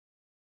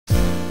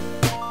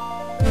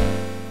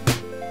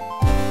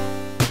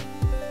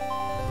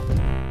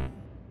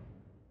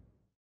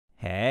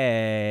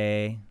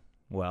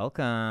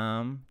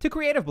Welcome to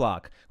Creative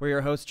Block. We're your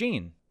host,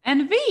 Gene.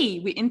 And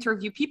we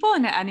interview people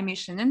in the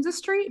animation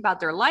industry about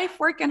their life,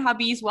 work, and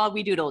hobbies while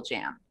we doodle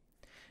jam.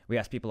 We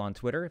asked people on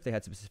Twitter if they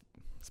had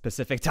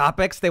specific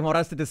topics they want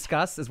us to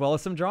discuss, as well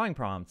as some drawing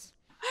prompts.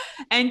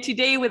 And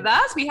today with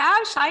us, we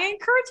have Cheyenne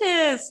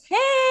Curtis. Hey!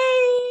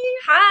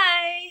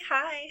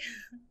 Hi.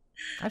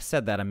 I've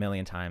said that a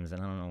million times,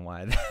 and I don't know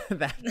why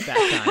that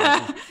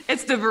time.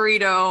 It's the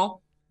burrito.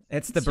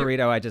 It's the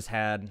burrito I just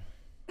had.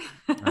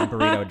 I'm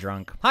burrito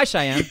drunk. Hi,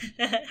 Cheyenne.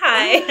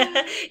 Hi.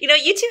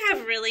 You two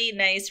have really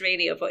nice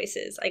radio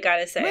voices, I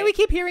gotta say. I mean, we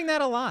keep hearing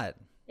that a lot.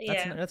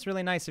 Yeah. That's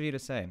really nice of you to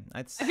say.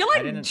 I feel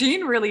like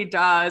Gene really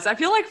does. I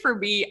feel like for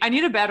me, I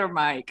need a better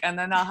mic, and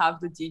then I'll have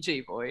the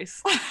DJ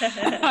voice.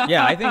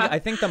 Yeah, I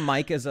think the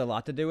mic has a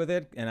lot to do with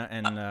it,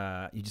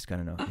 and you just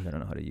gotta know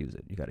how to use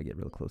it. You gotta get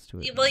real close to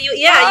it. Well,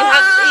 you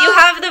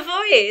have the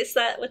voice.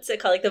 What's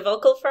it called? Like the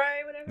vocal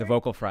fry, whatever. The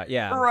vocal fry,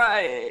 yeah.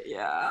 Right.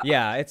 Yeah.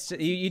 Yeah, it's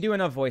you do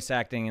enough voice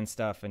acting and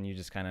stuff, and you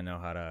just kind of know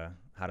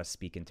how to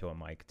speak into a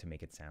mic to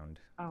make it sound.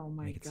 Oh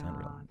my make it God. sound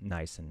real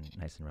nice and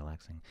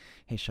relaxing.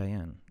 Hey,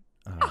 Cheyenne.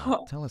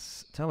 Tell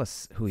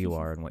us who you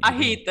are and what you do.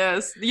 I hate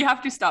this. You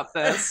have to stop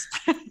this.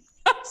 Okay,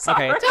 tell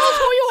us who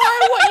you are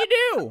and what you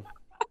do.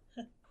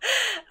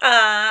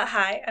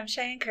 Hi, I'm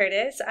Cheyenne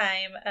Curtis.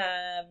 I'm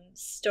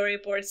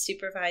storyboard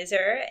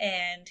supervisor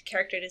and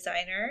character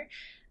designer.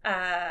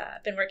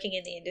 I've been working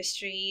in the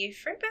industry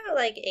for about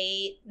like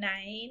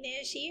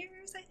 8-9-ish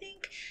years, I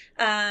think.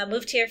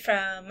 Moved here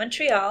from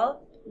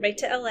Montreal right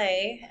to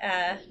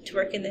LA to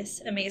work in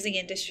this amazing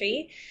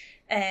industry.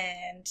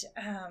 And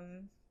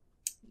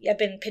I've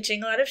been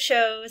pitching a lot of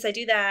shows. I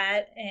do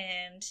that.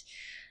 And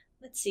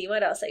let's see,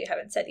 what else that you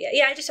haven't said yet?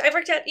 Yeah, I've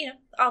worked at,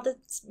 all the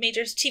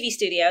major TV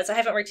studios. I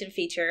haven't worked in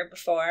feature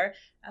before.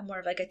 I'm more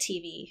of like a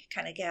TV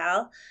kind of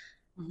gal.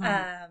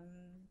 Mm-hmm.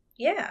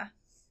 Yeah.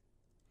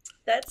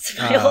 That's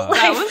my whole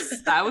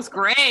life. That was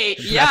great.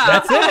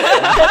 Yeah. That's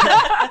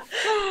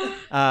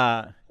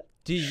it.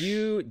 Do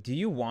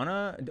you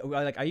wanna,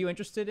 like, are you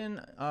interested in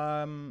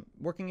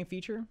working in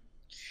feature?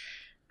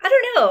 I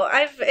don't know.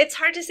 It's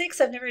hard to say because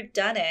I've never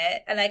done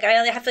it, and like I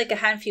only have like a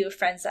handful of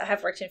friends that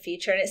have worked in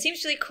feature, and it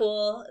seems really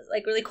cool,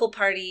 like really cool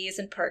parties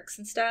and perks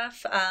and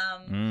stuff.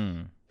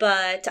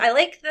 But I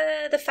like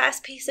the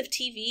fast pace of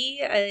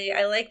TV.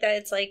 I like that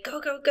it's like go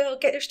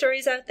get your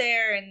stories out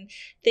there, and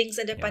things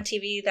end up on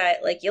TV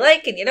that like you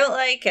like and you don't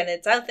like, and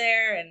it's out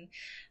there. And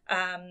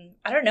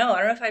I don't know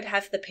if I'd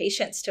have the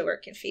patience to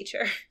work in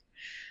feature.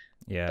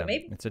 Yeah, but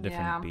maybe it's a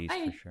different beast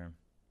for sure.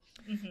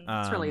 Mm-hmm.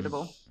 It's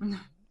relatable.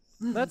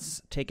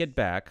 Let's take it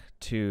back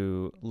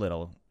to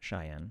little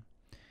Cheyenne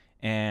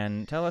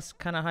and tell us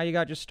kind of how you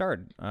got your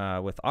start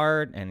with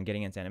art and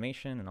getting into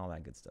animation and all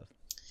that good stuff.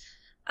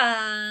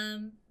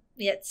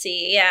 Let's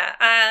see.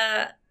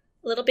 Yeah.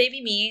 Little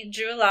baby me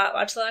drew a lot,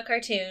 watched a lot of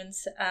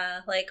cartoons,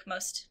 like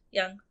most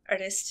young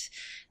artists.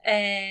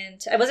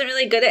 And I wasn't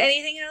really good at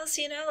anything else,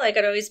 like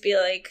I'd always be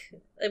like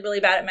really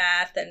bad at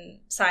math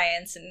and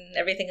science and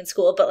everything in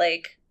school, but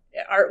like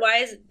art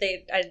wise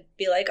I'd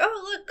be like,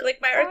 oh look, like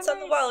my art's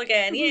on the wall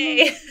again,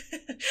 yay.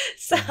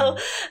 So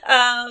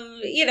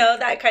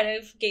that kind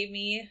of gave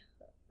me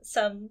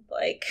some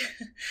like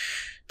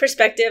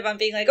perspective on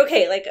being like,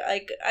 okay, like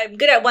I'm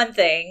good at one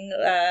thing,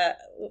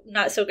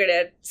 not so good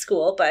at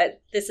school,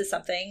 but this is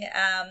something.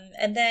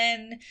 And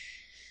then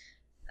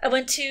I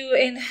went to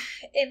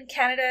in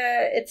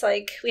Canada, it's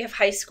like we have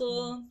high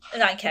school,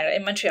 not in Canada,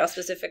 in Montreal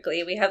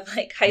specifically, we have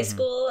like high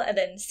school and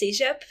then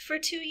cégep for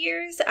 2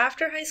 years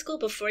after high school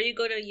before you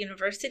go to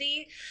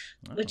university,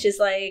 which is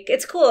like,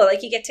 it's cool.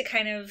 Like you get to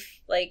kind of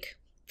like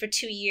for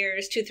 3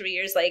 years,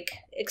 like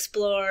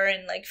explore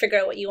and like figure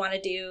out what you want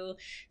to do.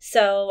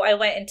 So I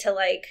went into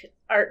like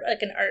art,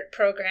 like an art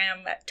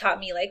program that taught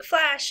me like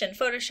Flash and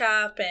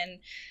Photoshop and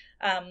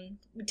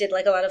did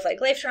like a lot of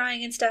like life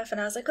drawing and stuff, and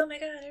I was like, oh my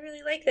god, I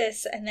really like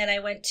this. And then I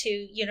went to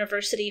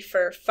university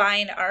for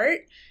fine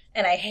art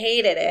and I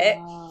hated it.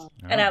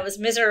 And I was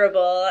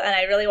miserable and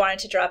I really wanted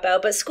to drop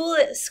out, but school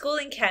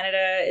in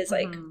Canada is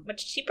like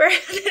much cheaper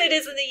than it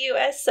is in the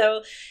US,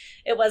 so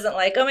it wasn't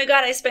like, oh my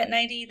god, I spent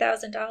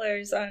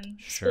 $90,000 on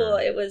school.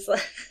 It was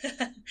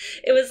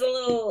it was a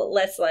little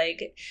less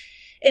like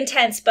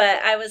intense,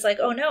 but I was like,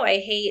 oh no, I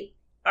hate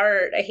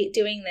art, I hate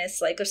doing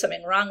this, like there's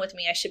something wrong with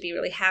me, I should be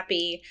really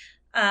happy.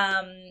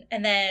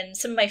 And then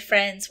some of my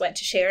friends went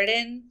to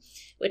Sheridan,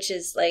 which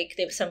is like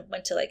some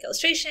went to like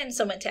illustration,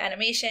 some went to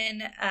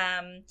animation.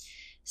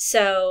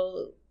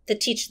 So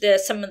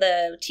some of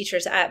the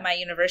teachers at my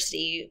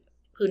university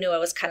who knew I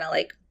was kind of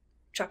like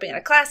dropping out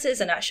of classes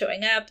and not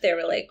showing up, they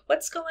were like,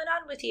 what's going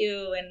on with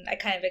you? And I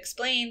kind of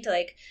explained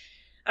like,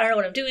 I don't know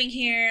what I'm doing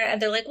here.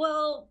 And they're like,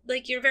 well,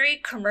 like you're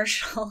very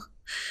commercial.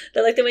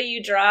 They're like, the way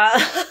you draw.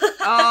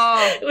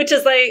 Oh. Which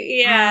is like,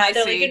 yeah.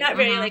 They're see. like, you're not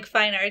very like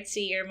fine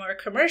artsy. You're more a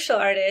commercial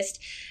artist.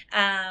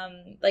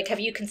 Like, have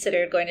you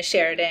considered going to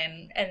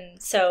Sheridan?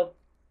 And so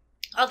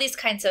all these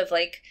kinds of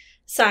like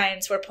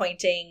signs were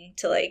pointing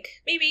to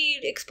like maybe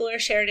explore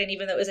Sheridan,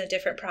 even though it was in a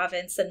different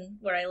province than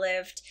where I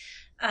lived.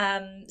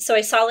 So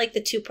I saw like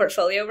the 2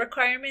 portfolio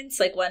requirements,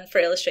 like one for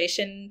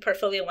illustration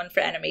portfolio, one for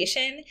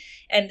animation.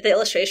 And the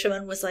illustration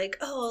one was like,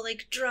 oh,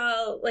 like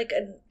draw like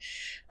an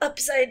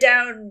upside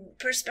down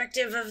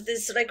perspective of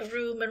this like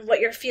room and what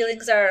your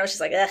feelings are. And I was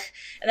just like, ugh.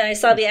 And then I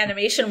saw the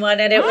animation one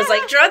and it was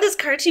like, draw this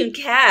cartoon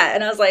cat.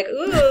 And I was like,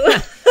 ooh.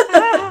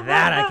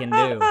 That I can do.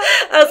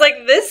 I was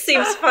like, this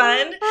seems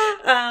fun.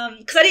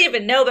 Because I didn't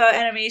even know about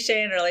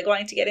animation or like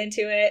wanting to get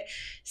into it.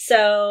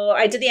 So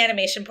I did the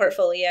animation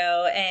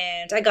portfolio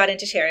and I got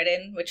into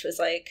Sheridan, which was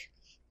like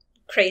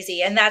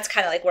crazy. And that's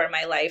kind of like where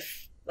my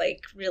life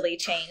like really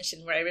changed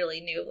and where I really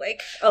knew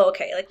like, oh,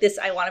 okay, like this,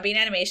 I want to be in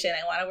animation.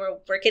 I want to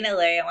work in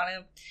LA. I want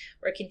to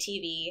work in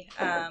TV.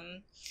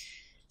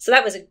 So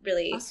that was a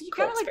really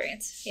cool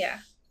experience. Yeah.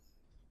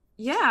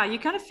 Yeah, you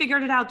kind of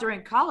figured it out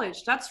during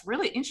college. That's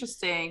really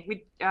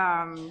interesting.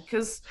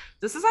 Because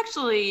this is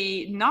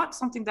actually not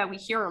something that we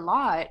hear a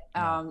lot.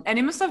 And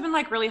it must have been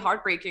like really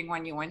heartbreaking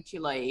when you went to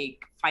like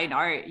fine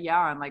art.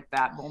 Yeah, and like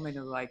that moment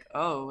of like,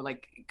 oh,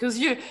 like because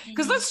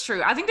that's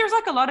true. I think there's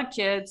like a lot of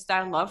kids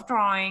that love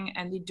drawing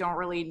and they don't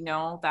really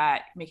know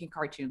that making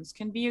cartoons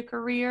can be a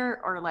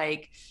career, or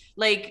like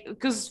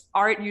because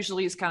art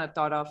usually is kind of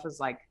thought of as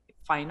like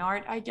fine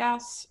art, I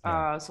guess.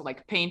 So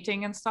like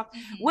painting and stuff.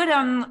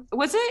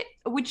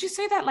 Would you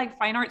say that like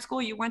fine art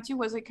school you went to,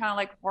 was it kind of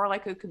like more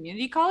like a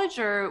community college,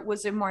 or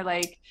was it more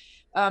like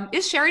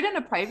is Sheridan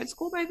a private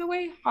school, by the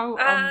way?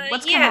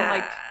 What's kind of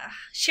like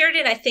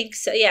Sheridan? I think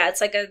so. Yeah,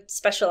 it's like a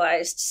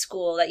specialized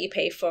school that you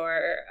pay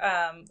for.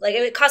 Like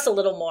it costs a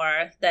little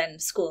more than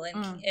school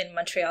in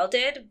Montreal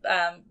did.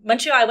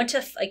 Montreal, I went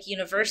to like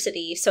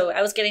university, so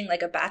I was getting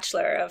like a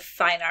Bachelor of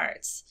Fine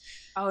Arts.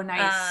 Oh,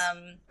 nice.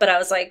 But I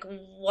was like,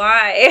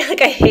 why?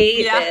 Like, I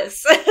hate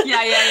this.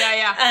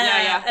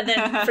 Yeah. And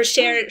then for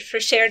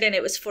Sheridan,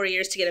 it was 4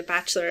 years to get a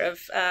Bachelor of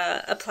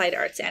Applied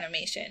Arts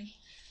Animation.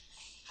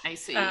 I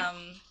see.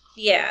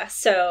 Yeah.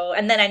 So,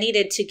 and then I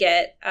needed to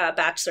get a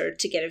Bachelor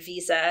to get a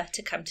visa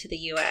to come to the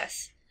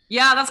U.S.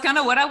 Yeah, that's kind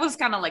of what I was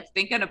kind of like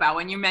thinking about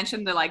when you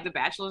mentioned the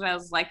Bachelor's. I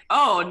was like,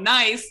 oh,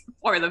 nice,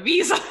 or the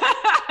visa.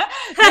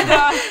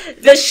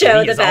 The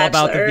show, The Bachelor. All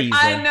about the visa.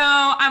 I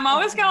know. I'm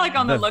always kind of like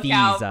on the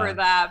lookout visa. for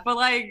that. But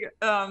like,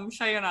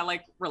 Cheyenne and I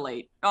like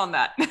relate on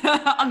that.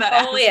 On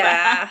that. Oh aspect.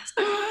 yeah.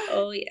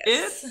 Oh yes.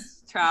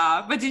 It's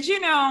tough. But did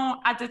you know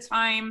at the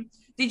time?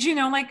 Did you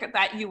know like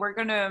that you were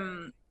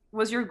gonna?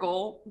 Was your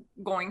goal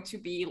going to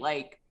be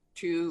like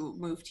to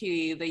move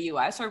to the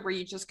U.S., or were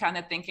you just kind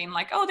of thinking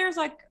like, oh, there's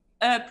like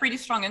a pretty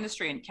strong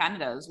industry in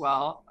Canada as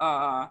well?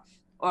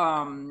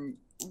 Where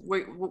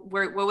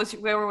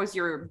was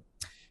your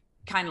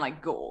kind of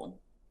like goal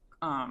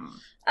at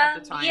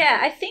the time? Yeah,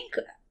 I think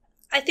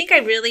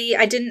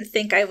I didn't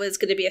think I was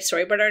going to be a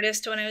storyboard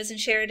artist when I was in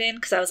Sheridan,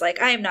 because I was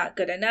like, I am not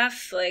good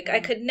enough. Like I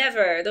could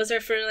never. Those are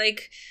for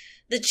like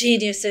the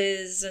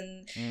geniuses,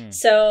 and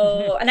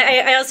so, and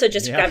I also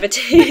just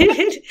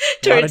gravitated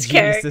towards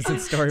characters and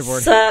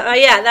storyboard. So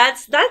yeah,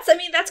 that's I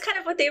mean, that's kind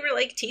of what they were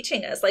like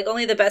teaching us. Like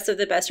only the best of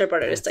the best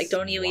storyboard artists. Like,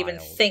 don't you even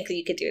think that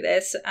you could do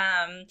this?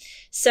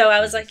 So I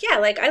was like, yeah,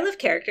 like I love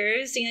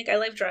characters. Like I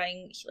love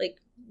drawing like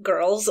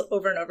girls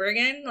over and over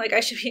again. Like I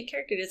should be a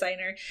character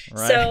designer.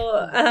 Right.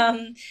 So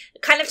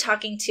kind of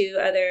talking to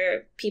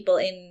other people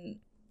in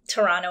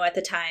Toronto at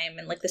the time,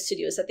 and like the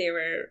studios that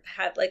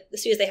the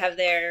studios they have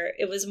there,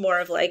 it was more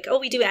of like, oh,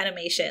 we do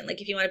animation.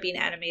 Like if you want to be an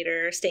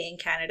animator, stay in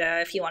Canada.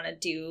 If you want to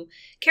do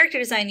character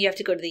design, you have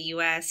to go to the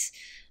US.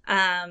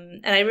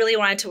 And I really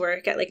wanted to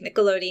work at like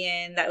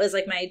Nickelodeon. That was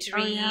like my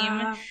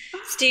dream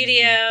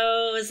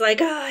studio. It was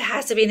like, oh, it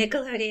has to be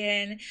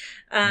Nickelodeon.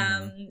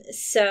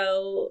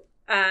 So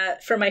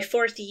for my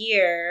 4th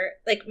year,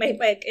 like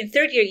in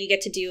 3rd year, you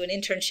get to do an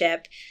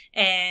internship,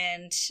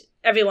 and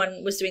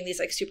everyone was doing these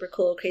like super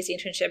cool, crazy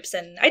internships.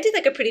 And I did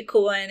like a pretty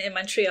cool one in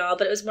Montreal,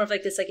 but it was more of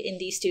like this like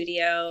indie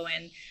studio.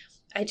 And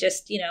I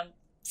just,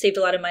 saved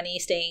a lot of money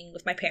staying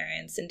with my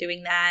parents and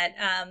doing that.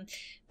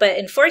 But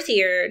in 4th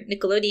year,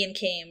 Nickelodeon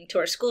came to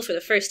our school for the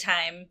first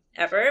time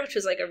ever, which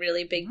was like a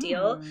really big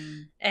deal.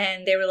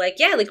 And they were like,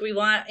 yeah, like we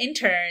want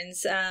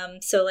interns.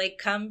 So like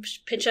come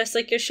pitch us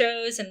like your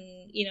shows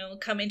and,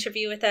 come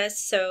interview with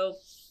us. So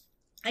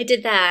I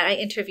did that. I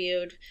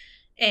interviewed.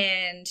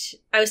 And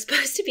I was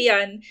supposed to be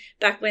on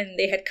back when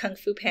they had Kung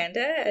Fu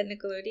Panda at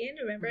Nickelodeon.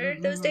 Remember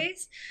those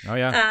days? Oh,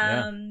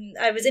 yeah.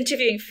 I was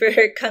interviewing for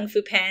Kung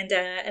Fu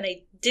Panda, and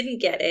I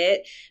didn't get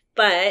it.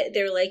 But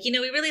they were like, we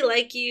really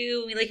like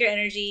you. We like your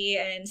energy.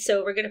 And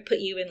so we're going to put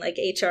you in like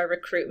HR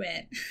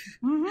recruitment.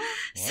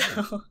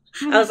 So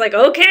I was like,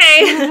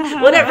 okay,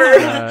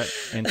 whatever.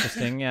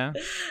 Interesting. Yeah.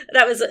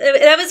 That was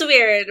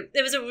weird.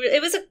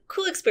 It was a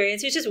cool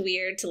experience. It was just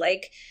weird to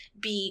like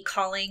be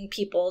calling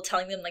people,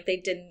 telling them like they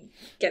didn't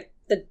get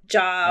the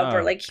job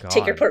or like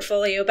take your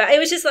portfolio. But it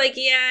was just like,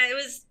 yeah, it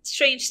was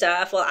strange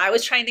stuff. Well, I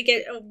was trying to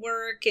get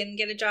work and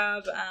get a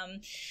job.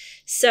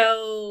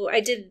 So I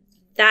did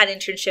that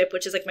internship,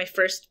 which is like my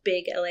first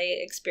big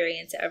LA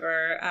experience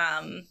ever.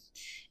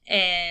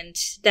 And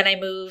then I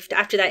moved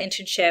after that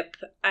internship.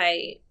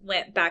 I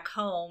went back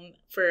home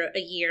for a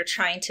year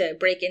trying to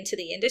break into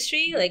the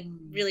industry, like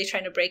really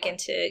trying to break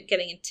into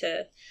getting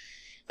into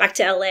back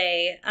to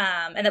LA.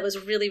 And that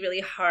was really,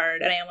 really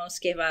hard. And I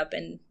almost gave up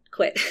and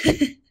quit.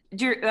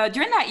 During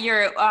that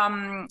year,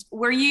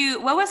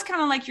 what was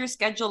kind of like your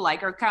schedule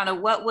like, or kind of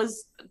what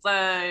was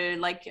the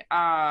like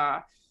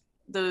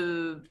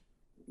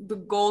the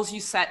goals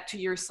you set to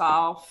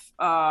yourself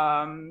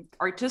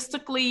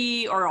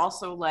artistically, or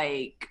also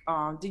like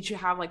did you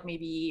have like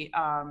maybe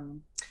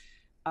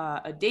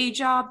a day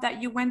job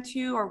that you went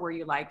to, or were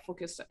you like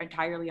focused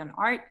entirely on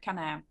art? Kind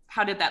of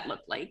how did that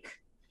look like?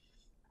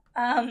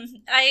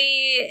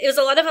 It was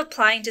a lot of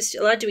applying to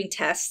a lot of doing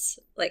tests,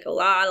 like a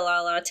lot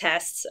of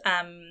tests,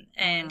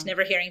 and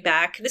never hearing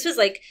back. This was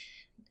like,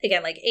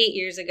 again, like 8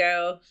 years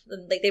ago.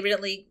 Like they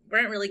really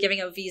weren't really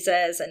giving out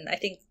visas, and I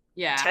think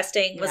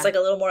testing was like a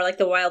little more like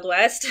the Wild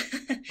West,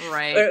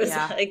 right? Where it was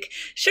like,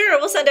 sure,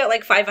 we'll send out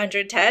like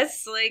 500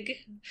 tests,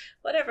 like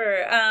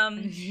whatever.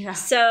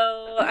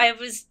 So I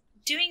was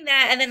doing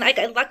that, and then like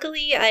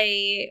luckily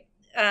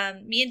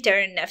me and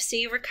Darren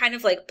Nefsey were kind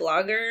of like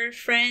blogger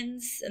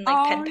friends and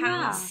like pen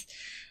pals.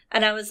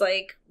 And I was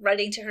like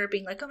writing to her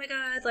being like, oh my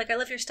God, like I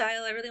love your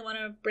style. I really want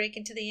to break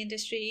into the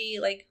industry.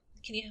 Like,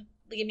 can you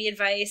give me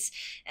advice?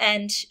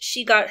 And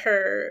she got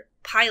her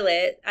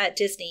pilot at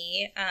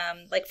Disney,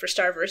 like for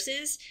Star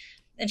Versus.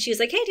 And she was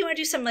like, hey, do you want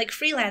to do some like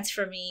freelance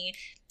for me?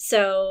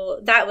 So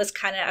that was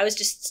I was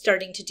just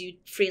starting to do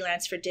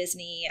freelance for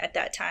Disney at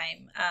that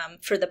time,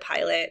 for the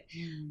pilot.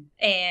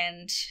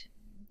 And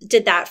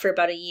did that for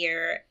about a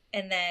year,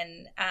 and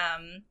then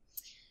I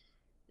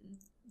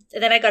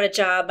got a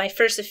job. My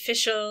first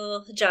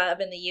official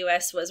job in the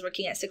U.S. was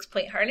working at 6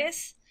 Point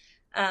Harness.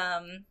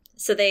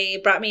 So they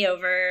brought me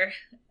over,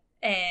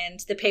 and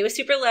the pay was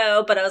super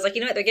low, but I was like,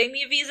 you know what? They're giving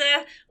me a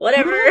visa,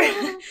 whatever.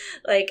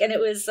 Like, and it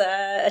was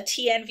a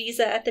TN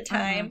visa at the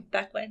time,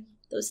 back when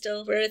those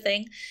still were a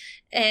thing.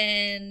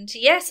 And so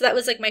that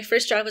was like my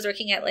first job, was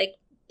working at like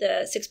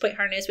the 6 Point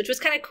Harness, which was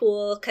kind of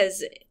cool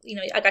because, you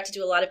know, I got to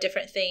do a lot of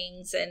different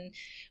things and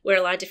wear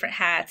a lot of different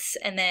hats.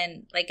 And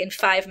then like in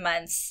 5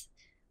 months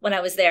when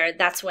I was there,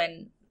 that's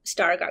when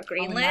Star got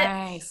greenlit.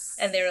 Nice.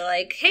 And they were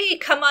like, hey,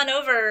 come on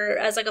over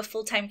as like a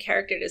full-time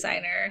character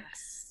designer.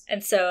 Yes.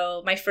 And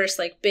so my first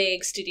like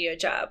big studio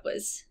job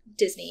was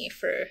Disney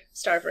for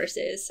Star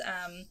Versus.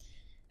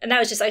 And that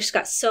was I just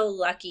got so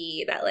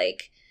lucky that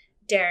like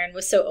Darren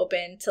was so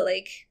open to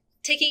like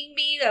taking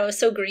me. That was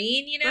so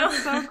green, you know.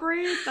 That's so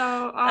great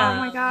though. Oh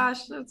my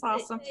gosh, that's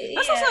awesome.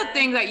 That's also a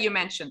thing that you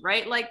mentioned,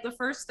 right? Like the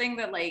first thing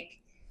that like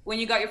when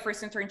you got your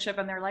first internship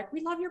and they're like,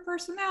 we love your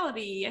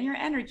personality and your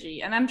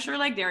energy. And I'm sure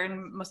like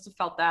Darren must have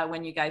felt that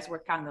when you guys were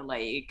kind of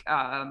like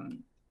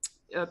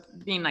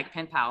being like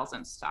pen pals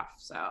and stuff.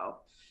 So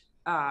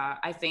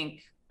I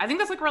think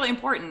that's like really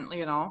important,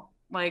 you know,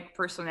 like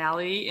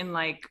personality in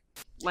like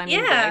lending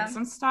gigs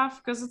and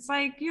stuff, because it's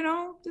like, you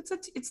know,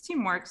 it's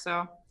teamwork.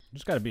 So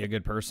just got to be a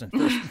good person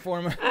first and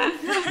foremost.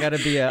 Got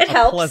to be a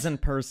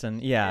pleasant person.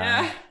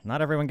 Yeah.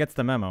 Not everyone gets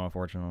the memo,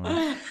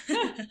 unfortunately.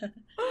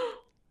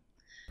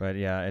 But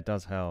yeah, it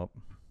does help.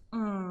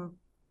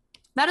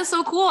 That is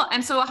so cool.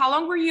 And so how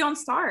long were you on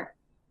Star?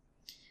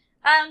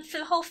 For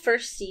the whole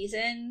first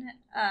season.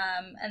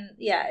 And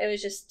yeah, it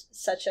was just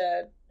such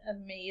a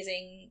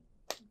amazing,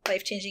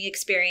 life-changing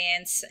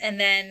experience. And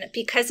then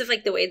because of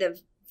like the way the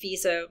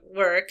visa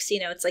works, you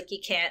know, it's like you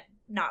can't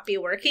not be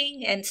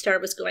working, and Star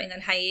was going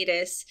on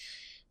hiatus,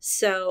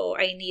 so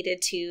I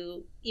needed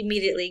to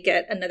immediately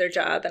get another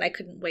job, and I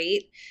couldn't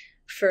wait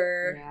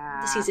for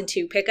the season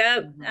 2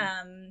 pickup.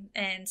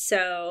 And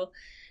so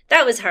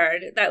that was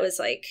hard. That was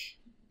like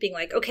being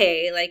like,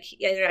 okay, like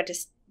either I have to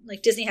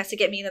like Disney has to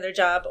get me another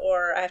job,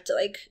 or I have to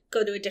like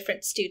go to a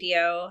different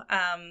studio.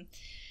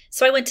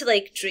 So I went to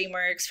like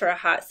DreamWorks for a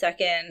hot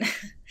second,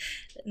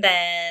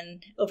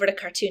 then over to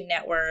Cartoon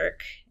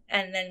Network,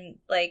 and then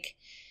like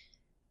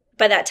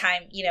by that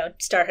time, you know,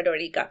 Star had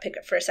already got picked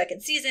up for a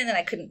second season, and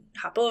I couldn't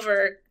hop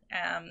over.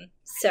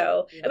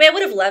 So, I mean, I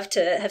would have loved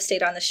to have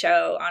stayed on the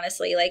show,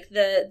 honestly. Like,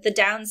 the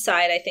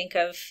downside, I think,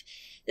 of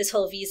this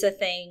whole visa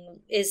thing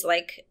is,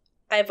 like,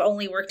 I've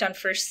only worked on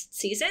first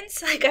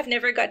seasons. Like, I've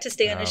never got to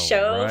stay on a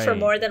show for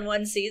more than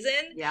one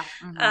season. Yeah.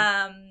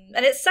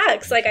 And it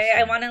sucks. Like,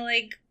 I want to,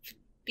 like,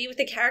 be with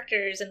the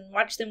characters and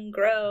watch them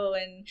grow,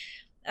 and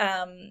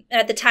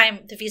at the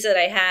time, the visa that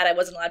I had, I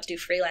wasn't allowed to do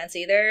freelance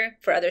either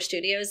for other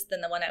studios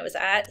than the one I was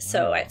at.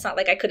 So it's not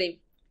like I could have,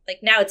 like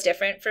now it's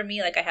different for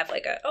me. Like I have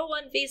like a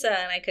O1 visa,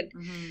 and I could,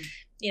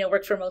 you know,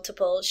 work for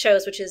multiple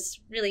shows, which is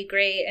really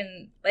great.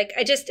 And like,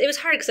 it was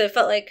hard because I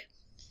felt like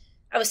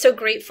I was so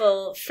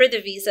grateful for the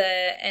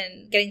visa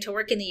and getting to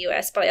work in the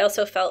US, but I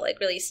also felt like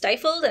really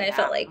stifled. And I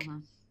felt like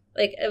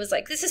it was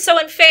like, this is so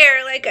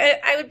unfair. Like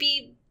I would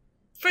be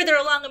further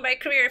along in my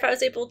career if I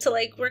was able to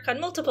like work on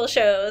multiple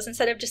shows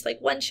instead of just like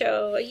one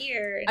show a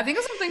year. I think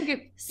it's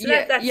something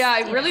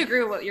I really agree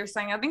with what you're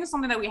saying. I think it's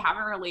something that we've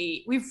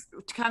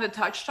kind of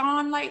touched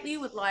on lightly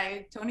with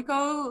like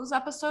Toniko's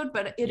episode,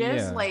 but it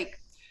is like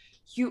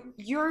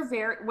you're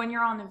very when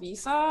you're on a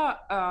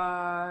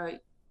visa,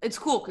 it's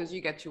cool because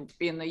you get to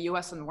be in the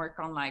US and work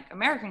on like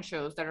American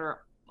shows that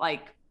are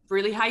like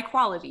really high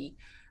quality.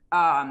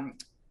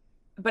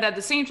 But at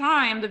the same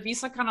time, the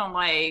visa kind of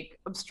like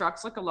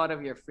obstructs like a lot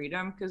of your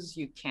freedom because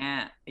you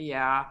can't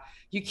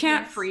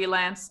Yes.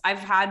 freelance. I've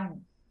had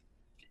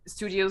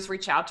studios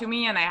reach out to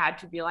me and I had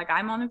to be like,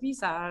 I'm on a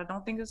visa. I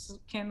don't think this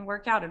can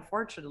work out,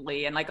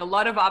 unfortunately. And like a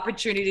lot of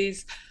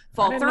opportunities I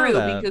fall didn't know through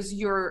that. because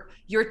you're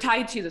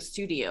tied to the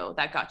studio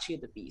that got you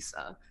the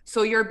visa.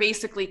 So you're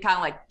basically kind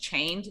of like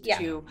chained Yeah.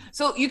 to,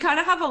 so you kind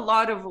of have a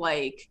lot of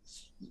like,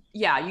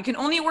 yeah, you can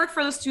only work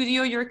for the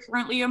studio you're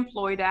currently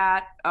employed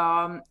at.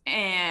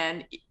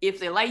 And if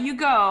they let you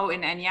go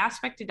in any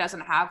aspect, it doesn't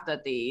have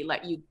that they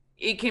let you,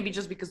 it can be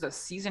just because the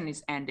season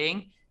is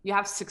ending. You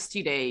have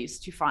 60 days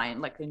to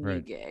find like a new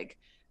Right. gig.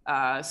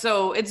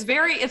 So it's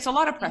a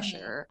lot of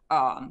pressure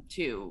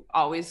to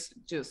always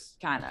just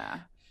kind of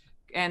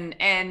and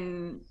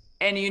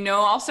you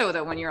know also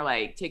that when you're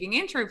like taking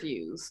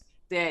interviews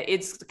that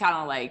it's kind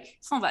of like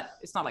it's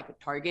not like a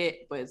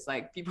target, but it's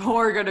like people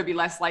are going to be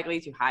less likely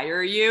to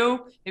hire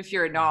you if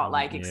you're not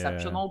like Yeah.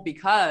 exceptional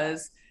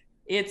because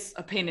it's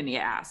a pain in the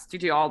ass to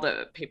do all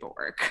the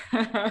paperwork.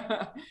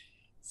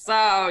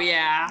 So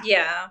yeah,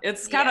 Yeah.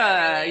 it's Yeah, kind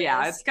of it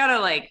really is. it's kind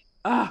of like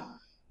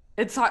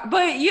it's hard,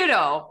 but you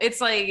know,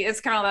 it's like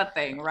it's kind of that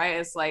thing, right?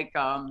 It's like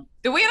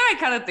the way that I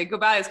kind of think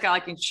about it is kind of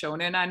like in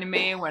shonen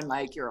anime when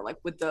like you're like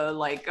with the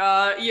like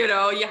you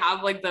know, you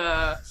have like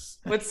the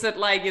what's it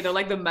like, you know,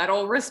 like the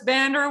metal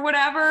wristband or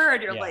whatever,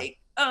 and you're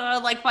Yeah.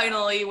 like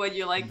finally when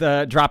you like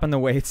The dropping the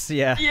weights,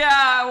 yeah.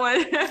 yeah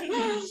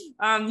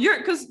what you're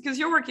because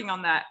you're working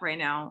on that right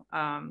now,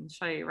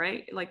 Shay,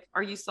 right? Like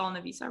are you still on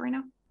the visa right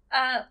now?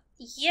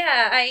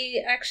 Yeah,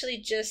 I actually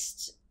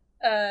just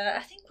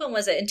I think when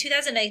was it? In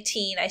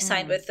 2019 I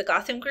signed with the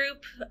Gotham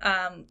Group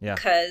Yeah.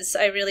 because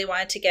I really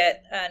wanted to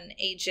get an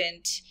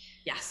agent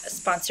Yes,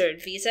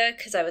 sponsored visa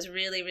because I was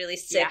really, really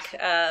sick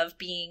of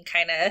being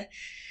kind of,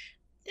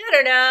 I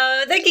don't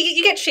know, like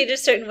you get treated a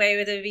certain way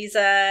with a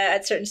visa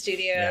at certain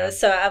studios. Yeah.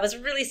 So I was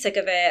really sick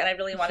of it and I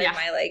really wanted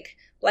my like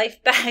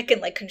life back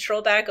and like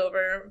control back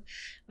over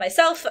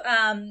myself.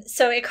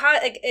 So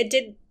it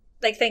did,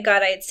 like, thank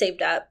God I had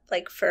saved up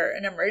like for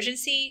an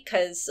emergency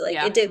because like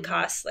it did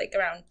cost like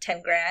around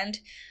 10 grand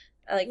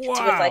like to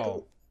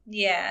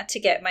like to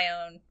get my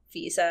own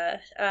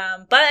visa.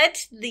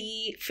 But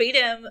the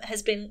freedom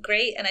has been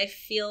great and I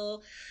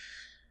feel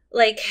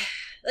like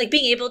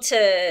being able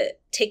to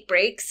take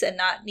breaks and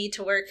not need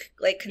to work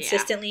like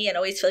consistently and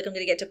always feel like I'm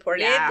going to get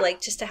deported, like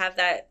just to have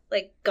that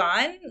like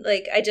gone,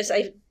 like I just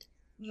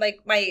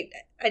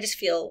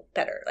feel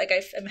better. Like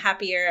I'm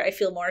happier. I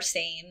feel more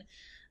sane.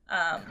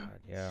 God,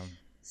 yeah.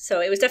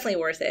 So it was definitely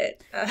worth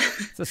it.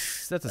 That's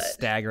a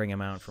staggering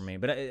amount for me,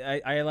 but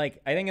I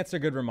think it's a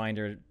good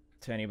reminder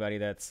to anybody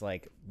that's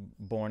like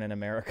born in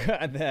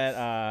America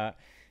that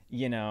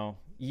you know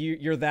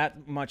you're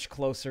that much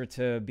closer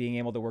to being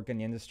able to work in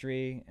the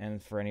industry,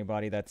 and for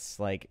anybody that's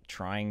like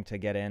trying to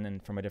get in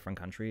and from a different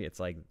country, it's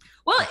like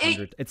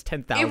it's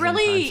 10,000. It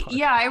really,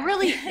 it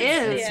really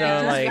is.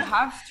 So like, you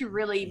have to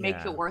really make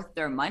it worth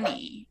their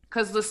money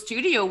because the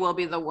studio will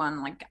be the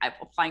one like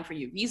applying for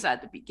your visa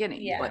at the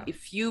beginning. Yeah. But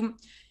if you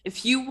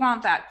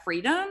want that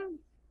freedom,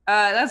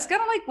 that's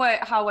kind of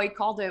like how I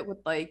called it with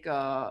like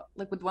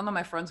with one of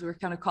my friends, we were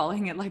kind of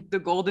calling it like the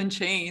golden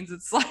chains.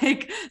 It's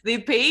like they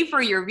pay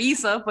for your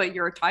visa, but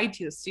you're tied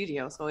to the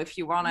studio. So if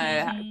you want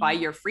to buy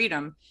your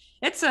freedom,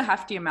 it's a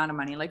hefty amount of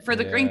money. Like for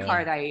the green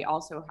card, I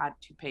also had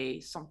to pay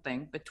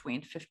something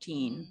between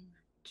 15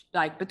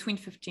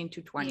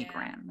 to 20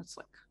 grand. That's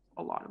like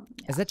a lot of.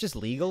 Is that just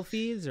legal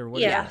fees or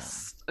what?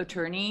 Yes,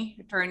 attorney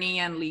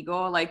and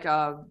legal. Like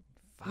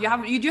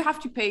you do have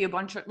to pay a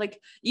bunch of like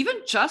even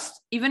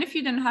if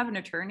you didn't have an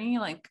attorney,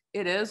 like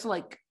it is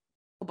like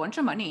a bunch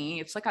of money.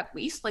 It's like at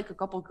least like a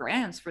couple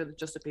grands for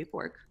just the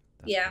paperwork.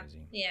 That's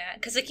crazy.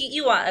 Because like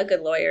you want a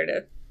good lawyer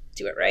to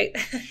do it right.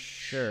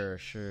 Sure.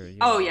 Yeah.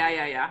 Oh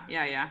yeah.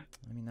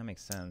 I mean that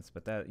makes sense,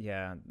 but I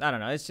don't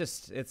know.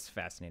 It's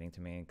fascinating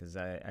to me because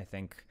I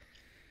think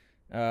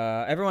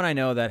everyone I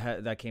know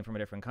that came from a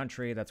different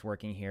country that's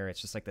working here, it's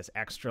just like this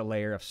extra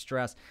layer of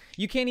stress.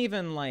 You can't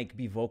even like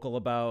be vocal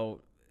about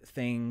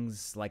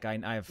things. Like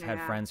I've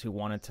had friends who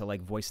wanted to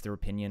like voice their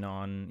opinion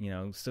on, you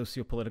know,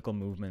 socio-political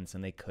movements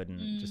and they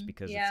couldn't just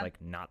because it's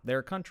like not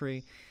their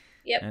country.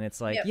 Yep. And it's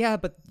like,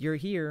 but you're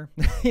here.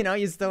 You know,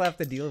 you still have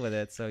to deal with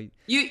it. So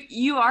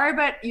you are,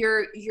 but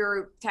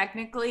you're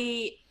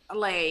technically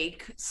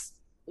like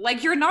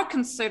you're not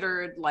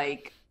considered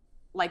like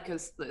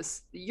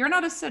you're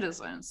not a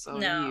citizen, so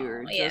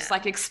you're just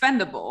like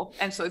expendable.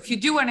 And so if you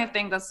do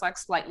anything that's like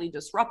slightly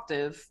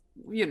disruptive,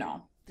 you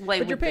know,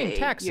 like but you're paying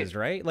taxes,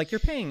 right? Like you're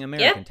paying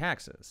American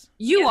taxes.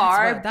 You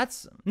are.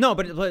 That's no,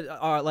 but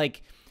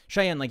like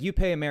Cheyenne, like you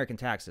pay American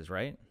taxes,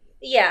 right?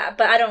 Yeah,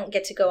 but I don't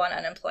get to go on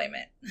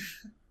unemployment.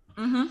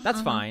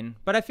 That's fine.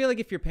 But I feel like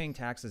if you're paying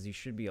taxes, you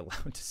should be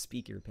allowed to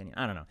speak your opinion.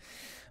 I don't know.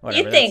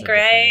 Whatever, You think,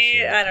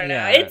 right? I don't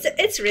know.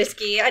 It's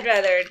risky. I'd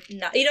rather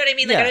not. You know what I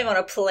mean? Like I don't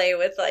want to play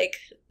with like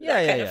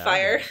that kind of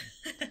fire.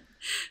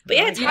 But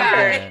yeah, it's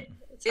hard.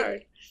 It's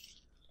hard.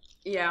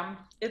 Yeah,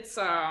 it's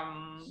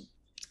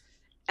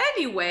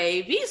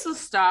Anyway, visa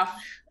stuff.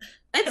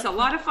 It's a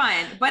lot of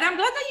fun. But I'm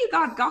glad that you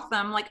got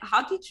Gotham. Like,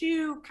 how did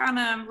you kind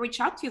of reach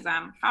out to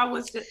them? How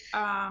was it?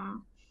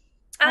 How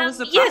was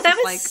the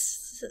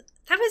process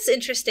that was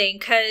interesting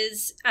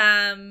because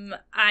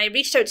I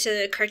reached out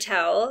to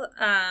Cartel,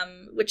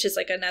 which is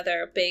like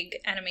another big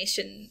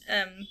animation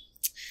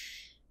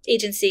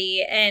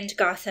agency, and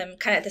Gotham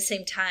kind of at the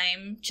same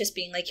time, just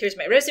being like, here's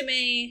my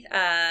resume,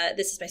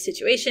 this is my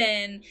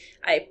situation.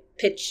 I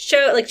pitched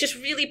show, like just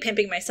really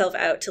pimping myself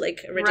out to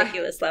like a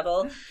ridiculous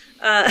level.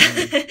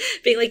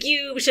 Being like,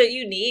 you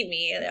need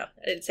me. No,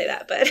 I didn't say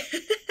that, but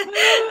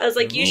I was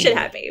like, you should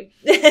have me.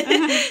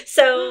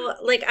 So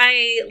like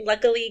I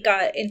luckily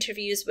got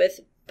interviews with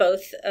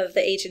both of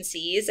the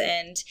agencies,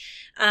 and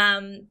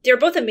they're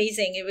both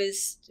amazing. It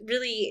was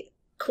really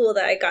cool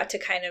that I got to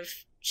kind of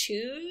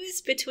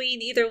choose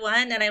between either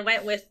one, and I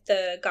went with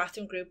the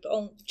Gotham group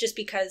just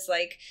because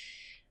like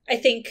I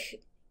think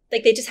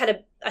like they just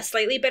had a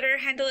slightly better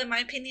handle, in my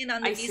opinion,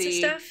 on the visa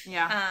stuff.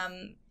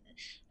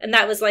 And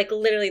that was like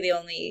literally the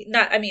only,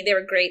 they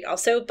were great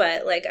also,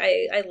 but like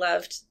I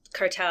loved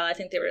Cartel. I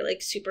think they were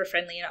like super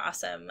friendly and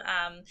awesome.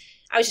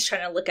 I was just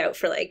trying to look out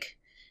for like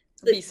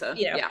the visa,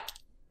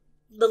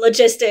 the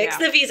logistics.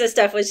 The visa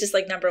stuff was just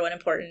like number one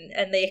important,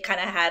 and they kind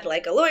of had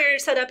like a lawyer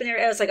set up in there.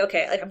 I was like,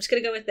 okay, like I'm just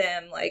gonna go with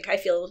them. Like I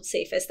feel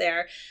safest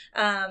there.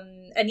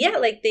 And yeah,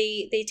 like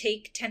they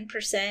take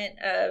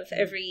 10% of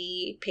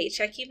every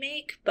paycheck you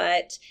make,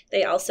 but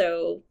they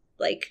also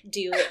like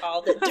do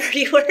all the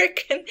dirty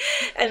work,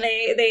 and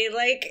they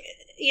like,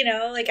 you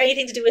know, like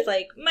anything to do with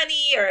like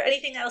money or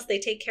anything else they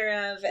take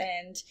care of.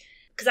 And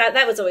because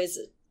that was always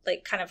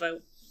like kind of a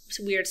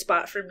weird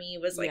spot for me,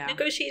 was like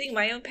negotiating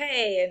my own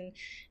pay, and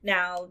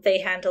now they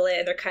handle it,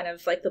 and they're kind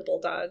of like the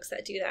bulldogs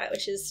that do that,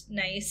 which is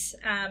nice.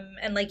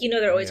 And like, you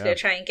know, they're always going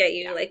to try and get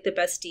you like the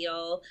best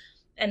deal.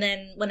 And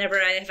then whenever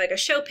I have like a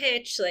show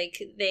pitch,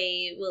 like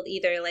they will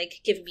either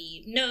like give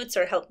me notes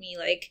or help me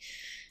like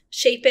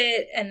shape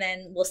it, and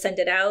then we'll send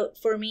it out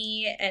for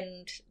me.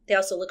 And they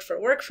also look for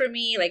work for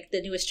me. Like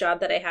the newest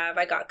job that I have,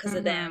 I got because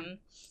of them,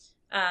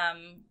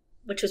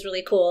 which was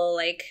really cool.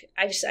 Like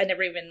I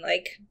never even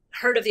like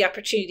heard of the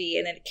opportunity,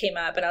 and then it came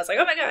up and I was like,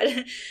 oh my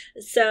God.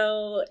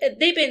 So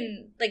they've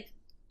been like,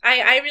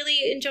 I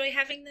really enjoy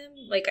having them.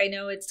 Like I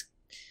know it's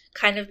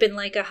kind of been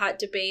like a hot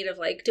debate of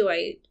like,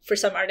 for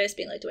some artists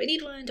being like, do I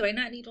need one? Do I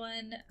not need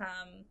one?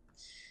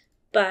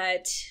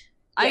 But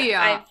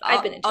yeah,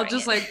 I've been enjoying I'll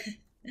just it. like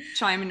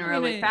chime in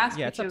really fast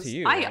it's up to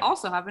you, I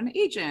also have an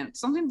agent,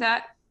 something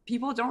that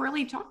people don't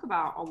really talk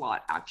about a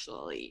lot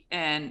actually.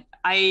 And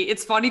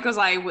it's funny because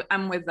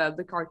I'm with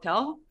the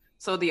Cartel,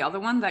 so the other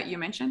one that you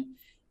mentioned,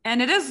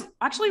 and it is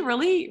actually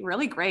really,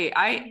 really great.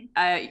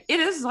 It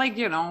is like,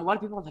 you know, a lot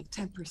of people are like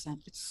 10%,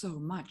 it's so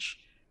much.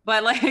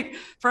 But like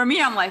for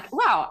me, I'm like,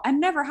 wow, I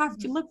never have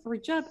to look for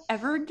a job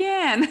ever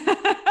again.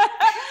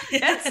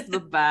 It's the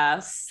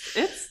best.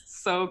 It's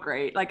so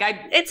great. Like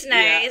it's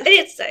nice. Yeah.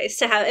 It's nice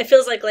to have. It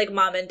feels like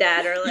mom and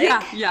dad are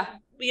like,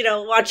 you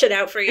know, watching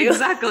out for you.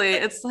 Exactly.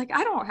 It's like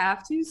I don't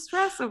have to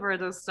stress over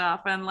this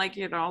stuff, and like,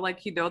 you know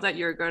that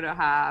you're going to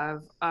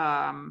have,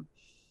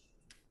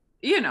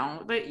 you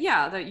know,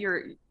 that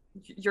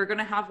you're going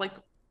to have like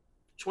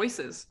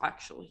choices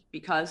actually,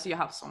 because you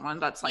have someone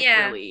that's like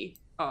really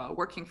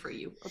working for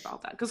you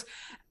about that. Because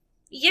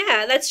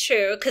that's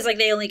true, because like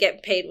they only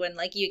get paid when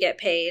like you get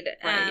paid,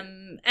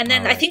 and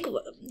then I think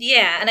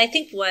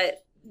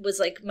what was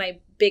like my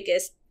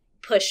biggest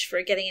push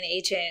for getting an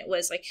agent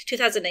was like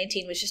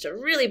 2019 was just a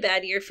really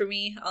bad year for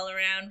me all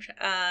around,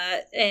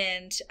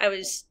 and I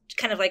was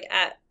kind of like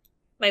at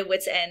my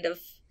wit's end of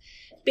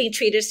being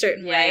treated a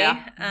certain way.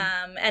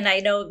 And I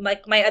know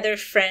my other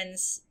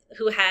friends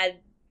who had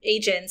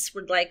agents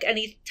would like,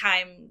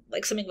 anytime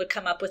like something would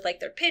come up with like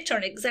their pitch or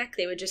an exec,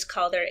 they would just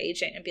call their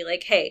agent and be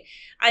like, hey,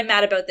 I'm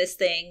mad about this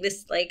thing,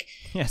 this like,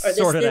 or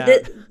sort it out.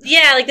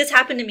 Like this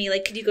happened to me,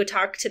 like could you go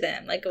talk to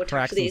them, like go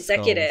talk to the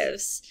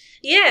executives.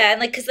 And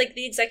like, because like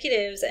the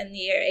executives and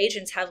the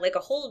agents have like a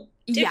whole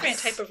different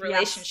type of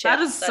relationship.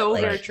 That is so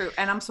very true.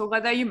 And I'm so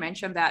glad that you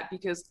mentioned that,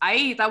 because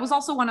that was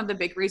also one of the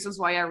big reasons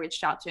why I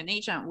reached out to an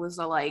agent, was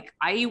like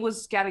I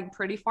was getting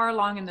pretty far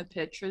along in the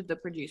pitch with the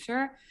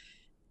producer,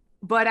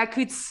 but I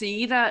could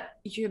see that,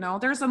 you know,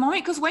 there's a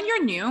moment, because when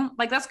you're new,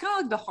 like that's kind of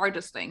like the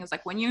hardest thing, is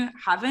like when you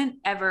haven't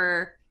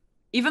ever,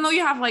 even though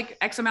you have like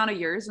X amount of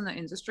years in the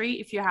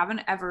industry, if you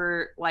haven't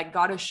ever like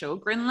got a show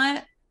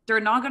greenlit, they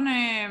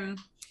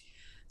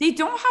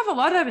don't have a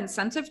lot of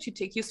incentive to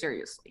take you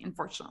seriously,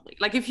 unfortunately.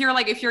 Like if you're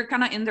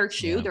kind of in their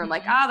shoe, they're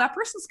like, that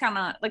person's kind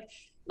of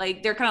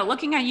like they're kind of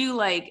looking at you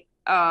like,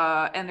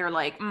 and they're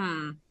like,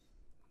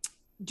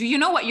 do you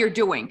know what you're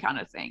doing, kind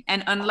of thing.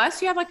 And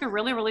unless you have like a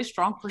really, really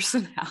strong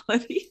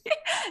personality,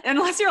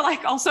 unless you're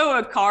like also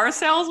a car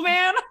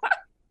salesman,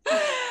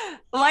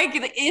 Like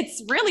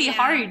it's really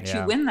hard to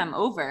Yeah. win them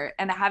over,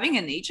 and having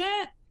an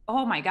agent,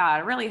 oh my god,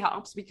 it really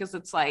helps because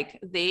it's like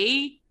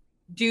they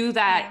do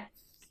that.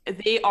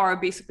 They are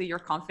basically your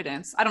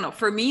confidence. I don't know.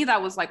 For me,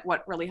 that was like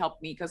what really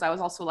helped me because I was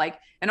also like,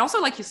 and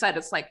also like you said,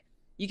 it's like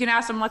you can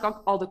ask them like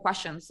all the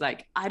questions.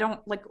 Like I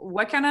don't like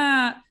what kind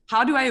of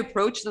how do I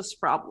approach this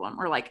problem,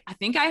 or like I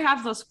think I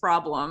have this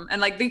problem,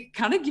 and like they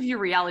kind of give you a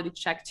reality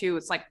check too.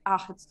 It's like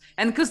it's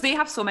and because they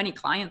have so many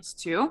clients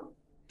too.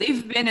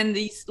 They've been in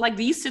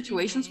these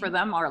situations for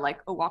them are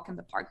like a walk in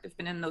the park. They've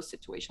been in those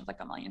situations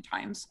like a million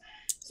times.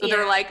 So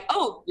they're like,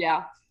 oh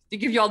yeah, they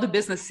give you all the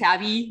business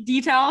savvy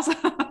details.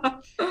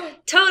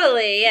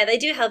 Totally. Yeah, they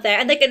do help there.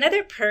 And like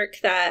another perk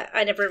that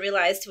I never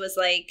realized was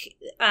like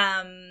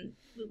when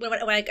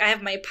I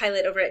have my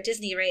pilot over at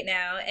Disney right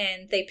now,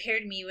 and they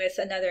paired me with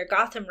another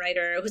Gotham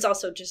writer who's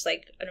also just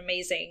like an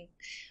amazing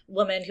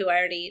woman who I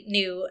already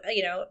knew,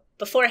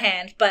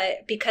 beforehand.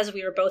 But because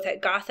we were both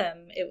at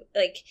Gotham,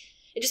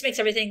 it just makes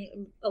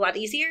everything a lot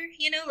easier,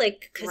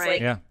 because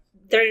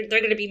they're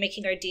going to be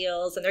making our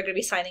deals and they're going to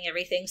be signing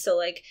everything. So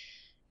like,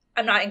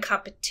 I'm not in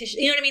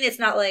competition. You know what I mean? It's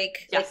not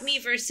like me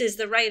versus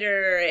the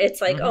writer. It's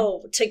like,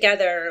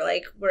 together,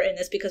 like we're in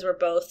this because we're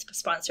both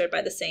sponsored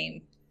by the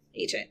same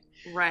agent.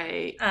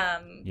 Right.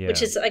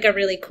 Which is like a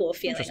really cool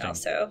feeling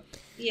also.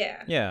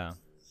 Yeah. Yeah.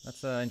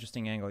 That's an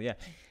interesting angle. Yeah.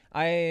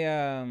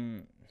 I've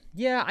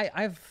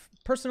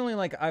personally,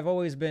 like, I've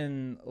always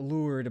been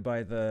lured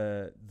by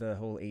the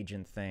whole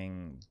agent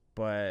thing,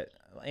 but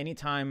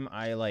anytime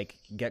I like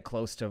get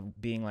close to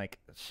being like,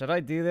 should I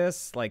do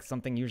this? Like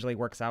something usually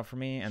works out for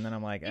me, and then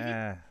I'm like,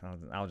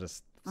 I'll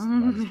just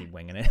keep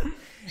winging it.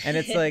 And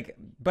it's like,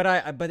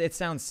 but it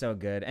sounds so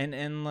good,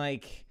 and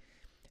like,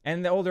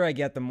 and the older I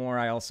get, the more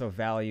I also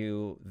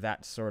value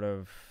that sort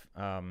of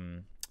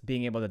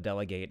being able to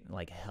delegate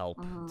like help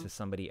to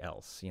somebody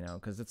else,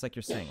 because it's like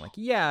you're saying, like,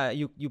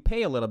 you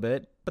pay a little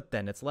bit, but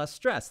then it's less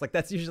stress. Like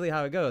that's usually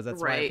how it goes.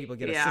 That's why people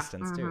get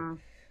assistance too.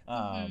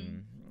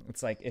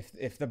 It's like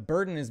if the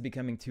burden is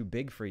becoming too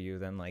big for you,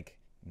 then like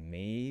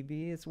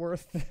maybe it's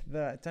worth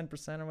the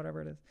 10% or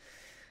whatever it is.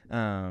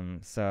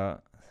 So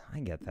I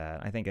get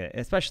that. I think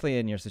especially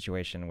in your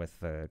situation with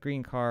the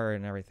green card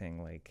and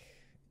everything, like,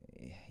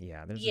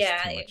 there's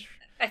just too much.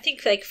 I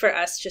think like for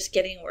us, just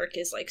getting work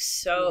is like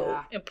so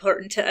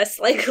important to us,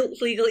 like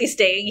legally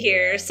staying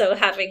here. So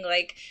having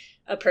like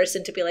a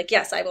person to be like,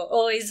 yes, I will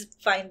always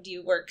find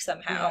you work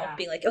somehow.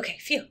 Being like, okay,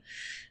 phew,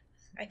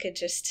 I could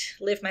just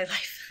live my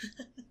life.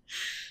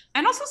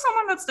 And also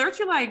someone that's there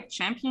to like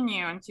champion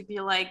you and to be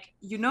like,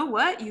 you know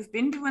what, you've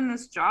been doing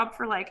this job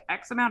for like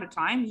X amount of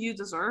time. You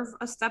deserve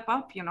a step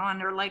up, and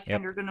they're like,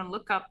 and you're gonna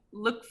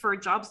look for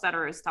jobs that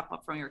are a step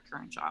up from your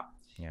current job.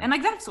 And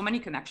like they have so many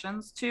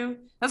connections too.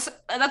 That's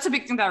a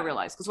big thing that I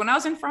realized, because when I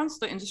was in France,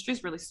 the industry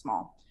is really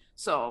small.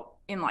 So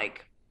in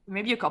like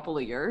maybe a couple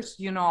of years,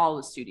 all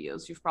the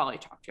studios, you've probably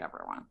talked to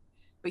everyone.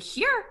 But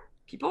here,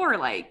 people are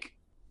like,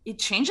 it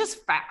changes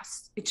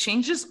fast. It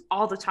changes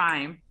all the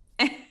time.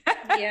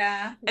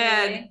 Yeah. Really.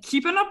 And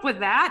keeping up with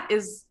that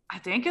is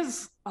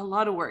a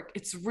lot of work.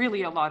 It's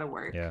really a lot of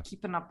work. Yeah.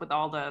 Keeping up with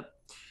all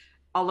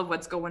of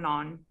what's going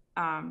on.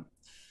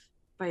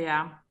 But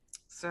yeah.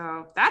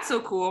 So that's so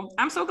cool.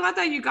 I'm so glad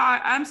you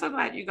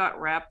got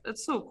rep.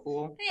 It's so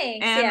cool.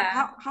 Thanks. And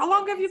how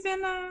long have you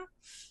been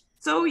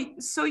so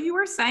you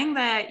were saying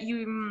that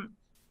you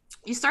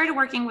started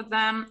working with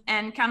them,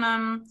 and kind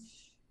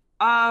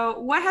of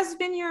what has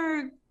been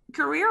your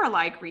career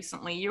like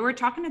recently? You were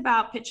talking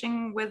about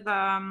pitching with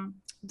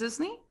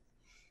Disney.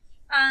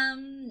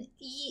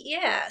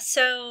 Yeah.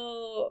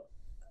 So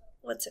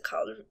what's it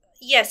called?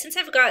 Yeah. Since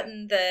I've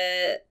gotten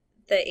the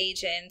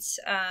agents,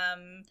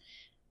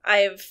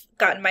 I've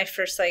gotten my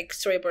first like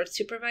storyboard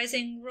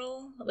supervising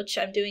role, which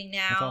I'm doing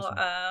now.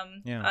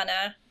 Awesome. On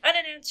a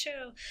unannounced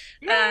show.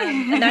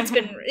 And that's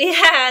been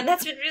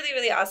really,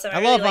 really awesome. I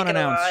love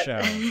unannounced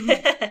show.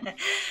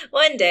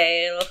 One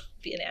day it'll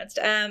be announced.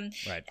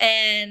 Right.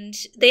 And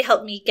they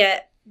helped me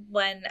get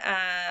when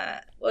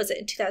what was it,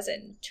 in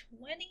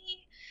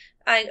 2020?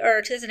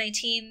 Or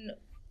 2019,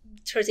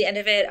 towards the end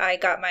of it, I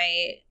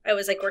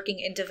was like working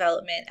in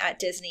development at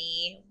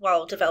Disney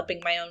while developing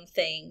my own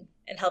thing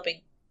and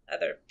helping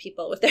other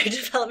people with their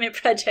development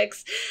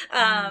projects.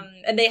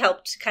 And they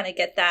helped kind of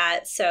get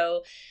that.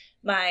 So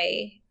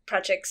my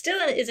project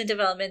still is in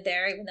development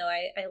there, even though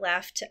I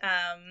left,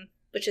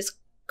 which is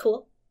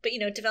cool. But,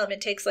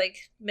 development takes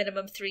like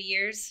minimum 3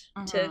 years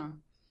to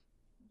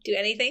do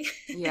anything.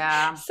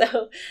 Yeah.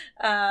 So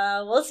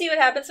we'll see what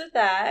happens with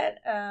that.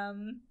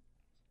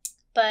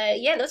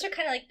 But yeah, those are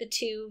kind of like the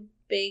two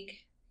big,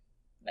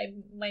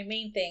 my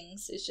main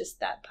things is just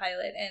that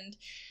pilot and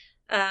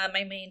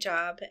my main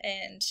job,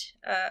 and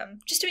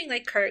just doing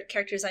like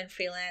character design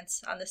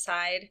freelance on the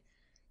side.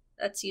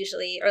 That's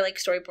usually, or like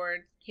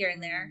storyboard here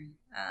and there.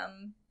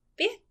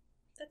 But yeah,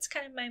 that's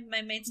kind of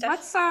my main stuff.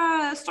 What's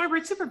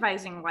storyboard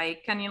supervising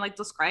like? Can you like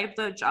describe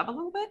the job a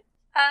little bit?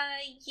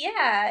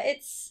 Yeah,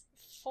 it's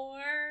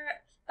for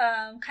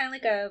kind of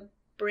like a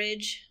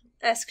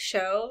bridge-esque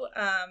show,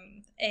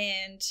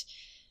 and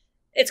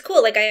it's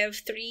cool. Like I have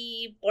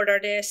 3 board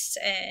artists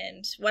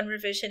and 1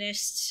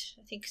 revisionist,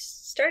 I think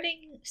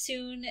starting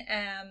soon.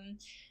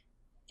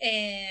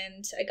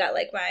 And I got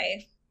like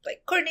my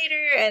like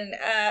coordinator, and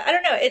I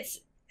don't know,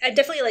 I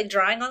definitely like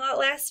drawing a lot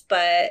less,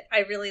 but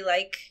I really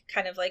like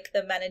kind of like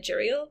the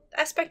managerial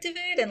aspect of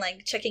it, and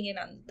like checking in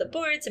on the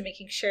boards and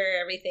making sure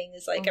everything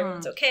is like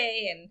everyone's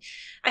okay. And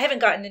I haven't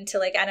gotten into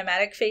like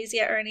animatic phase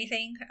yet or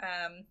anything.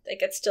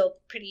 Like it's still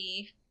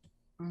pretty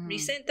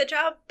recent, the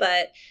job,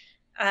 but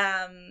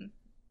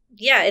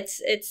yeah,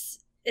 it's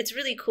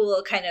really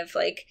cool kind of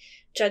like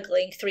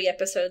juggling 3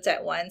 episodes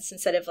at once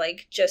instead of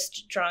like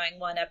just drawing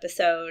 1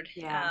 episode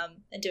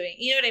and doing,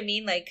 you know what I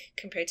mean, like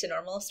compared to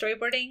normal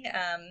storyboarding.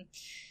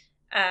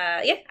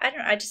 Yeah, I don't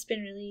know, I've just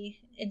been really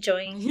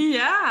enjoying being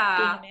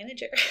a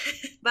manager.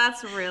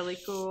 That's really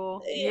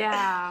cool.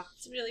 Yeah.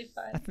 It's really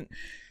fun.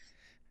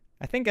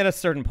 I think at a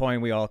certain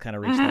point we all kind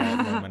of reach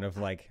that moment of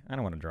like, I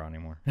don't want to draw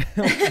anymore.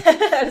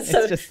 I'm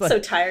so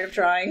tired of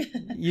drawing.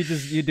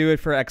 you do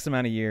it for X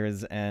amount of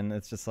years, and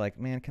it's just like,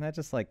 man, can I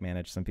just like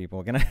manage some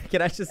people? Can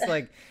I just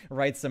like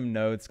write some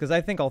notes? Because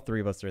I think all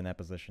 3 of us are in that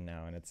position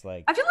now, and it's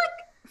like, I feel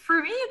like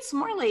for me it's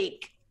more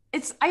like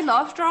I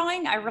love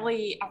drawing. I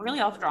really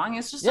love drawing.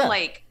 It's just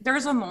like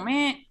there's a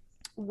moment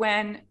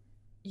when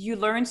you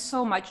learn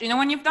so much. You know,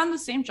 when you've done the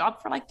same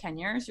job for like 10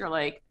 years, you're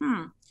like,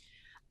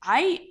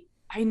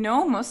 I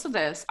know most of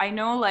this. I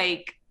know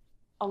like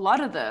a lot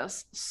of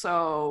this.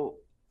 So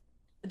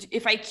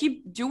if I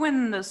keep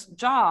doing this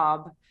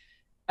job,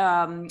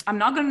 I'm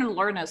not going to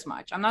learn as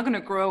much. I'm not going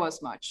to grow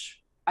as much.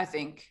 I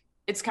think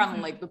it's kind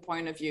of like the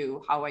point of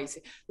view, how I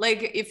see.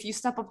 Like if you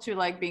step up to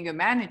like being a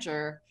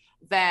manager,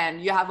 then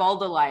you have all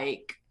the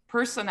like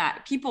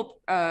people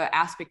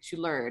aspect to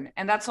learn.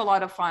 And that's a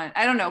lot of fun.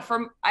 I don't know.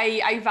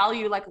 I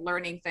value like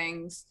learning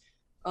things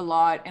a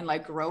lot and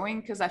like growing,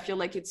 because I feel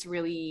like it's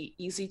really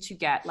easy to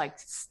get like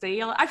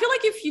stale. I feel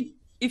like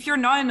if you're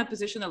not in a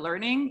position of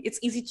learning, it's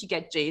easy to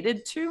get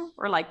jaded too,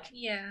 or like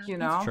you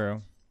know. That's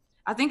true.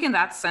 I think in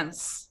that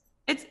sense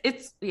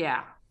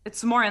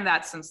it's more in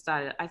that sense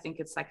that I think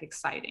it's like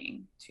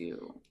exciting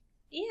to.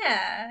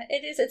 Yeah,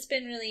 it is. It's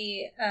been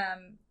really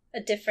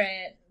a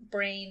different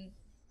brain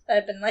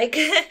I've been like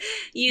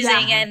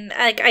using, and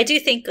like I do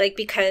think like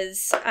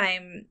because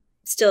I'm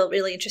still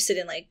really interested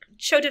in like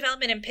show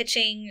development and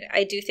pitching,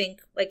 I do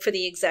think like for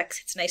the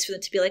execs it's nice for them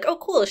to be like, oh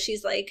cool,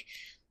 she's like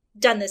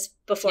done this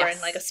before in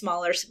like a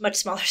much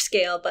smaller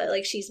scale, but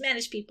like she's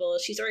managed people,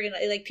 she's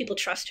organized, like people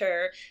trust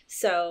her.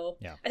 So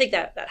I think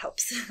that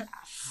helps.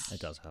 It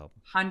does help.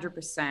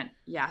 100%.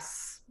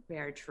 Yes,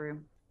 very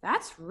true.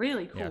 That's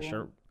really cool. Yeah,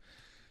 sure.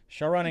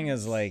 Show running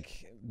is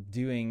like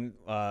doing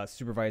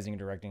supervising and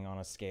directing on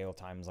a scale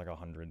times like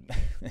 100.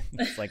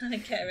 It's like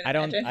I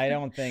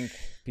don't think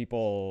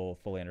people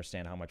fully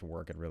understand how much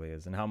work it really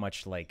is and how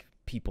much like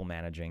people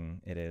managing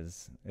it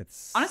is.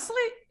 It's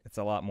honestly it's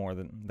a lot more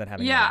than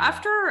having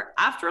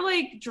after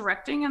like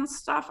directing and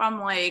stuff, I'm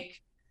like,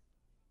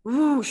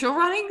 ooh, show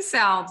running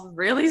sounds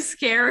really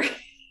scary.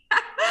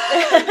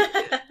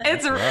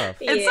 It's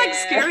like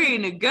scary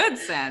in a good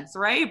sense,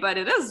 right? But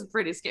it is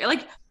pretty scary,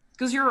 like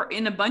because you're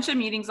in a bunch of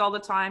meetings all the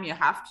time. You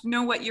have to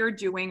know what you're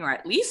doing, or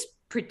at least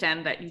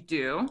pretend that you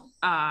do.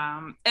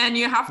 And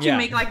you have to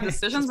make like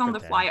decisions on the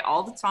fly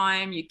all the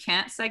time. You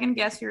can't second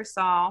guess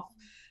yourself.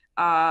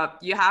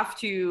 You have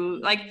to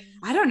like,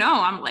 I don't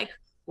know. I'm like,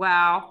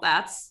 wow,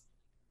 that's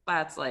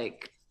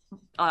like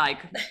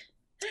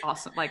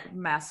awesome, like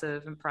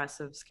massive,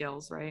 impressive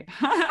skills, right?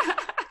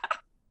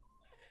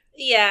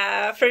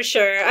 Yeah, for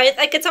sure. I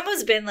like it's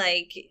almost been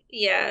like,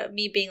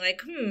 me being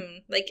like,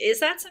 like, is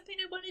that something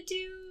I want to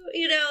do?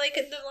 You know, like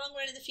in the long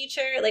run in the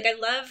future. Like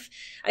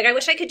I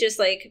wish I could just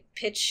like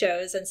pitch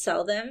shows and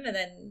sell them and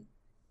then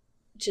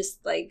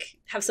just like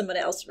have someone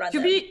else run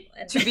them.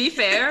 To be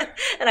fair,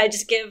 and I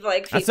just give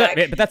like feedback.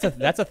 But that's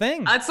a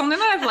thing. That's something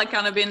that I've like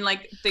kind of been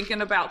like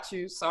thinking about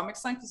to some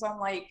extent, because I'm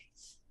like,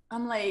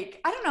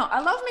 I don't know. I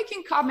love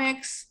making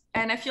comics,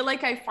 and I feel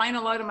like I find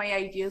a lot of my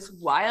ideas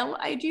while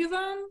I do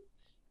them.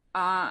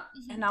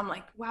 And I'm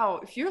like, wow,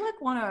 if you're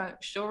like want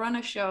to run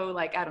a show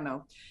like, I don't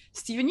know,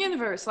 Steven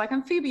Universe, like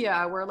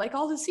Amphibia, where like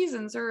all the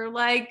seasons are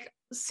like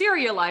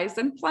serialized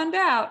and planned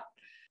out.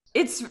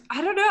 It's,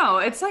 I don't know,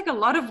 it's like a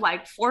lot of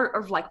like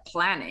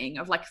planning,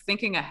 of like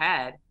thinking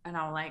ahead. And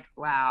I'm like,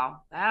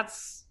 wow,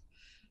 that's,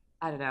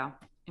 I don't know,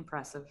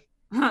 impressive.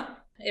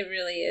 It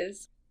really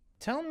is.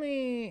 Tell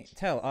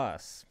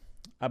us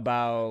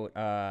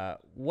about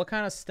what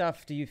kind of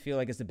stuff do you feel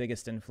like is the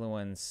biggest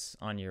influence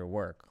on your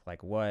work?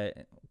 Like what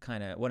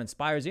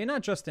inspires you,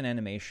 not just in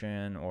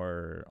animation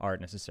or art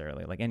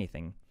necessarily, like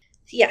anything?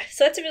 Yeah,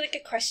 so that's a really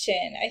good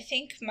question. I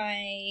think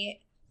my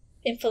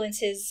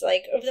influences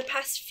like over the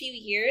past few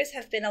years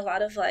have been a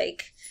lot of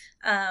like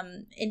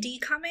indie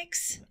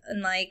comics,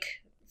 and like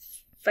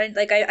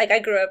I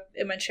grew up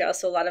in Montreal,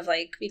 so a lot of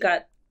like we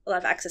got a lot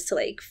of access to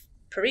like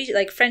Parisian,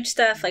 like French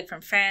stuff, like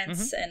from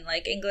France and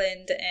like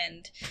England,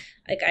 and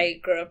like I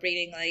grew up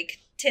reading like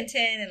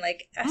Tintin and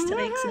like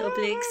Asterix and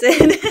Obelix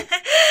and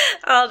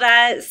all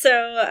that. So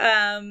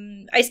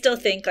I still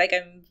think like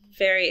I'm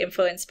very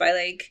influenced by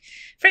like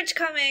French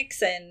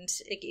comics and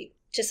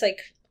just like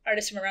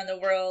artists from around the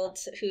world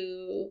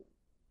who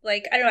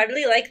like, I don't know, I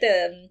really like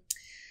the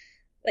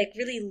like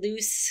really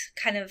loose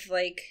kind of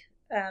like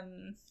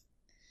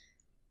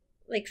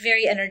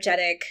very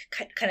energetic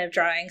kind of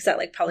drawings that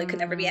like probably could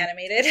never be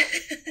animated.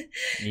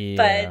 Yeah.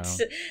 But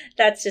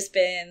that's just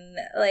been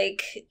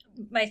like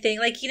my thing.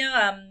 Like, you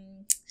know,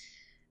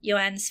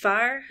 Johann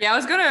Svar. Yeah, I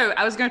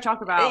was gonna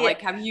talk about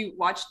like, have you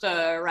watched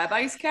the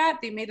Rabbi's Cat?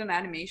 They made an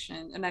animated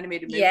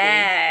movie.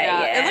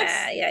 Yeah, it looks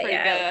pretty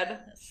good.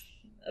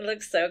 It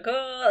looks so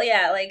cool.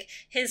 Yeah, like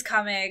his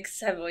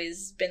comics have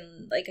always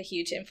been like a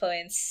huge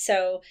influence.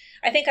 So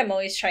I think I'm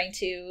always trying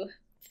to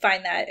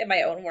find that in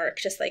my own work,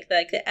 just like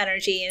the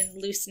energy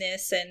and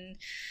looseness and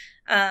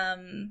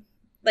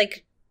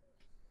like,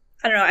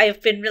 I don't know,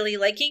 I've been really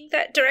liking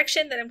that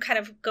direction that I'm kind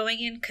of going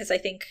in, because I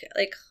think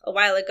like a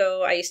while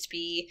ago I used to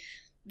be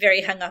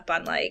very hung up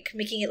on like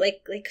making it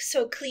like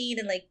so clean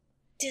and like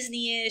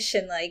Disney-ish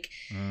and like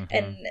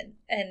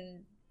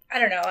and I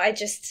don't know, I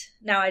just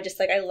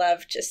like I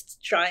love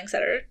just drawings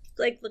that are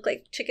like look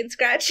like chicken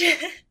scratch.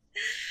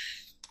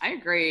 I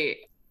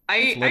agree.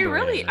 I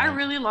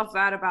really love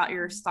that about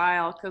your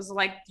style, because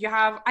like you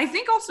have, I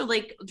think also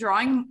like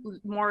drawing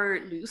more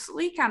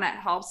loosely kind of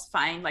helps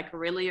find like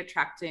really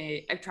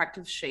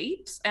attractive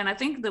shapes. And I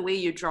think the way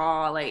you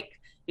draw like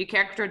your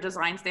character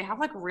designs, they have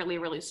like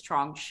really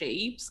strong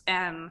shapes,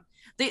 and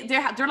they're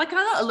like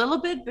kind of a little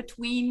bit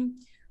between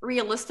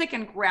realistic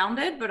and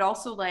grounded, but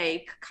also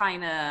like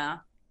kind of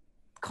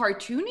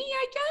cartoony,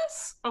 I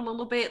guess, a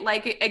little bit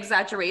like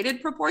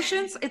exaggerated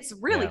proportions. It's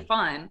really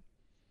fun.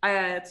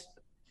 It's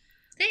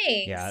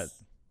Thanks. Yeah,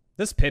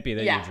 this Pippi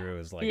that you drew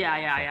is like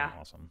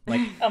awesome.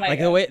 Like, oh my like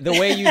God. the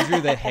way you drew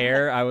the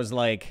hair, I was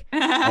like, oh,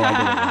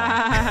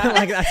 I did it wrong.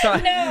 Like that's how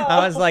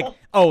I was like,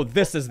 oh,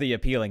 this is the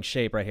appealing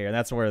shape right here, and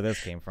that's where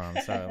this came from.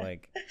 So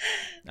like,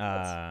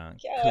 I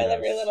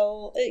love your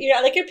little,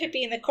 like your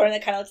Pippi in the corner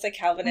that kind of looks like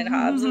Calvin and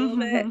Hobbes a little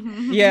bit.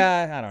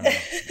 Yeah, I don't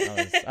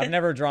know. I've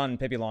never drawn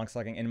Pippi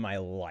Longstocking in my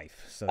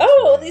life. So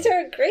these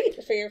are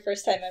great for your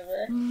first time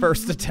ever.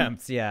 First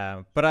attempts,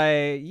 yeah. But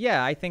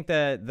I think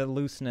that the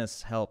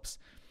looseness helps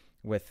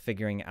with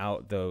figuring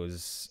out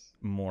those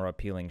more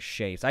appealing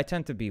shapes. I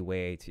tend to be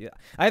way too.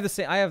 I have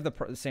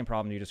the same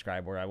problem you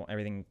described, where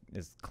everything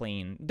is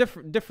clean,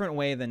 different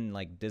way than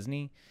like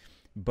Disney,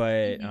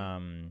 but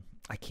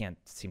I can't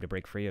seem to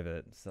break free of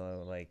it.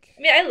 So like,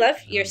 I mean, I love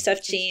your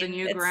stuff, Gene. The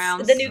new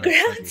grounds. The new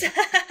grounds.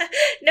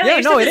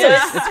 It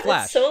is. It's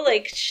flash. It's so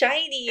like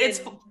shiny. It's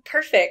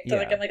perfect. Yeah.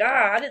 Like I'm like,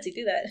 how does he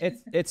do that?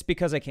 It's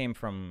because I came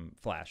from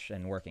Flash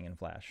and working in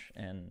Flash,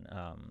 and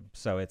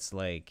so it's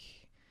like,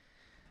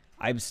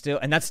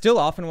 and that's still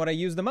often what I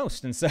use the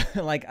most. And so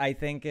like, I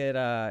think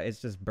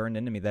it's just burned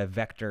into me, that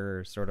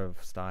vector sort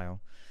of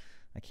style.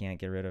 I can't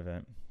get rid of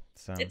it.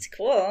 So it's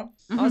cool.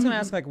 I was going to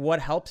ask, like, what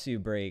helps you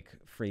break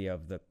free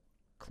of the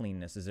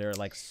cleanness? Is there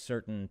like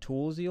certain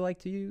tools you like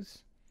to use?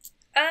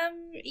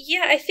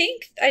 Yeah, I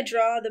think I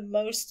draw the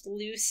most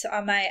loose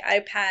on my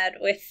iPad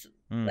with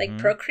like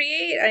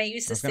Procreate. I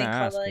use this thing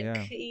called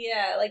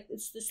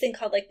it's this thing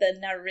called like the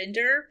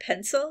Narinder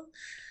pencil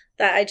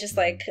that I just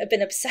like have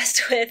been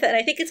obsessed with, and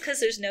I think it's because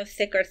there's no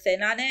thick or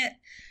thin on it.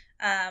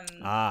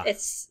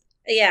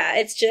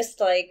 It's just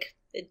like,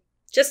 it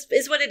just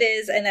is what it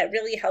is, and that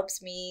really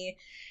helps me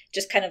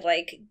just kind of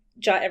like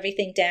jot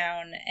everything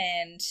down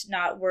and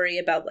not worry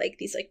about like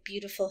these like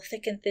beautiful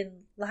thick and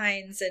thin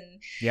lines,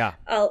 and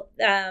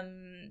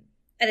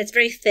and it's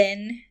very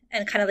thin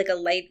and kind of like a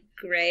light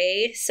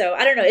gray. So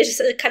I don't know,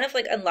 it kind of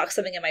like unlocked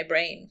something in my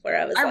brain where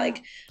I was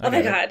like, oh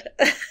my God.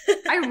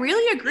 I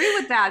really agree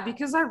with that,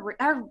 because I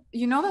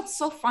that's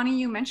so funny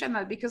you mentioned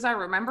that, because I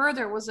remember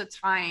there was a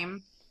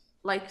time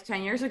like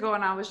 10 years ago,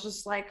 and I was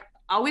just like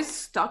always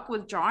stuck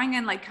with drawing,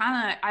 and like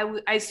kind of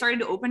I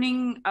started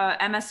opening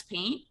MS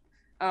Paint.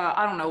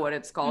 I don't know what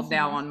it's called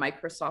now on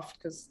Microsoft,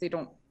 because they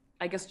don't,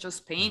 I guess,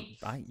 just Paint.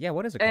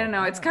 What is it called? I don't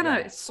know. It's kind of,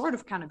 it's sort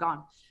of kind of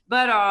gone.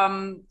 But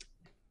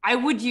I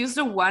would use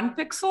the 1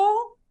 pixel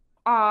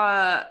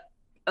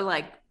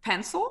like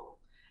pencil,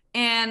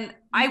 and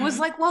I was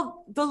like,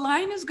 well, the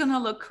line is gonna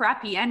look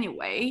crappy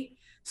anyway.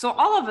 So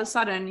all of a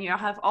sudden, you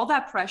have all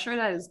that pressure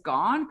that is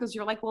gone, because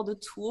you're like, well, the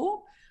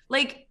tool,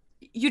 like,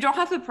 you don't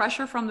have the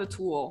pressure from the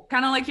tool.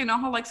 Kind of like, you know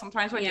how like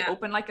sometimes when you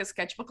open like a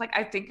sketchbook, like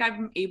I think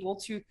I'm able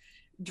to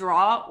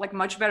draw like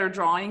much better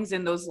drawings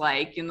in those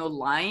like,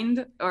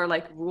 lined or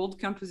like ruled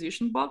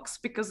composition books,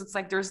 because it's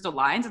like there's the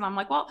lines, and I'm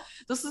like, well,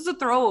 this is a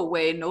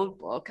throwaway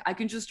notebook, I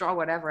can just draw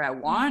whatever I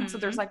want. So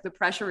there's like the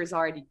pressure is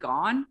already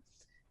gone.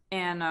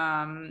 And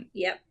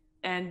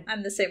and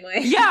I'm the same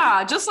way.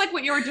 Just like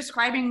what you were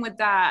describing with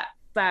that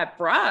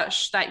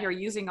brush that you're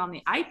using on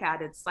the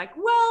iPad, it's like,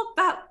 well,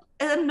 that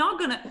I'm not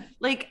gonna,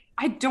 like,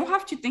 I don't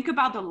have to think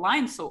about the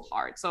line so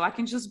hard, so I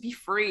can just be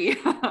free.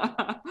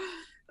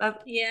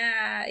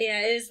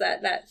 It is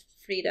that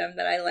freedom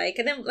that I like.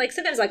 And then like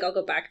sometimes like I'll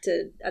go back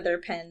to other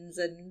pens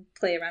and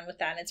play around with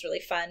that, and it's really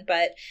fun.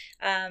 But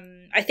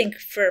I think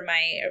for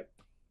my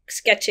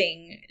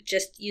sketching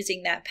just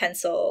using that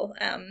pencil.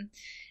 And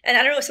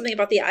I don't know, something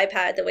about the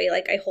iPad, the way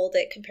like I hold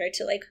it compared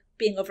to like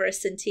being over a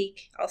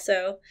Cintiq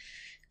also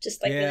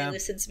just like really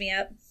loosens me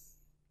up.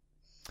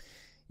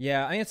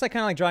 Yeah, I mean, it's like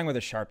kind of like drawing with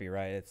a Sharpie,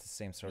 right? It's the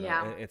same sort of.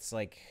 Yeah. It's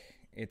like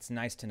it's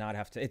nice to not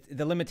have to.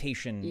 The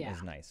limitation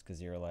is nice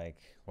because you're like,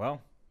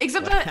 well.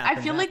 Except that I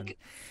feel like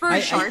for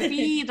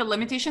Sharpie, the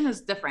limitation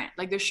is different.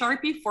 Like the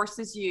Sharpie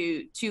forces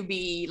you to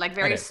be like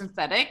very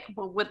synthetic,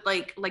 but with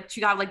like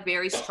to have like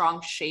very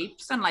strong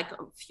shapes and like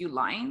a few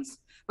lines.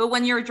 But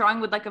when you're drawing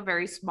with like a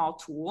very small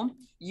tool,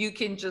 you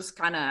can just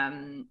kind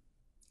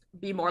of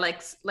be more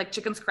like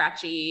chicken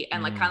scratchy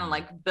and like kind of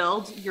like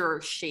build your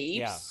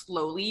shapes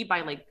slowly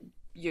by like,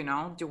 you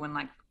know, doing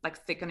like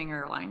thickening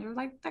your line or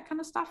like that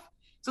kind of stuff.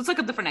 So it's like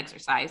a different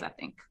exercise, I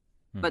think.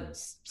 But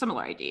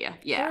similar idea.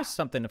 Yeah. There's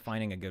something to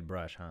finding a good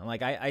brush, huh?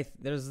 Like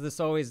there's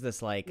always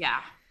this like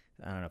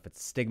I don't know if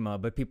it's stigma,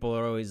 but people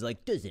are always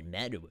like, doesn't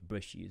matter what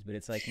brush you use, but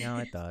it's like, no,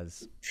 it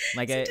does.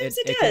 Like sometimes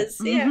it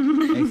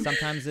does.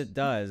 Sometimes it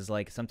does.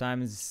 Like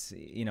sometimes,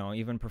 you know,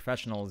 even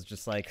professionals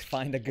just like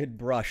find a good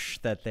brush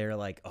that they're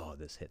like, oh,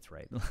 this hits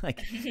right.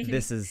 Like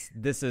this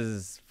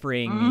is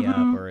freeing me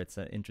up, or it's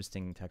an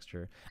interesting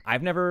texture.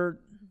 I've never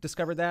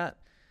discovered that,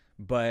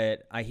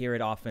 but I hear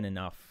it often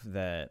enough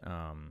that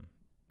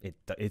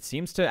it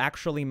seems to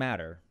actually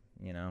matter,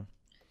 you know?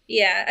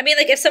 Yeah, I mean,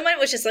 like, if someone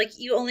was just like,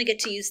 you only get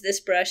to use this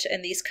brush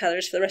and these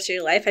colors for the rest of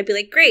your life, I'd be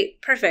like,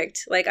 great,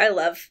 perfect. Like, I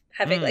love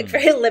having, like,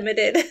 very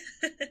limited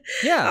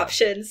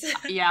options.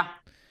 Yeah.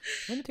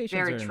 Limitations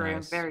very are true,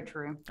 nice. very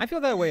true. I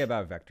feel that way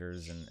about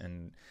vectors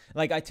and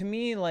like, to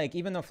me, like,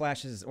 even though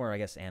Flash is, or I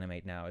guess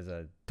Animate now is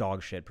a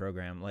dog shit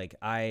program, like,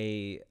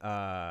 I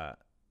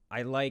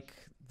like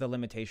the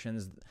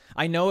limitations.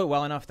 I know it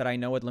well enough that I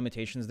know what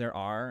limitations there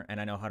are,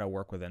 and I know how to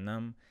work within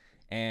them.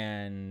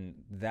 And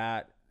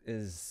that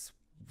is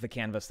the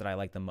canvas that I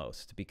like the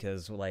most,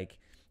 because like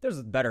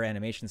there's better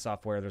animation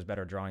software, there's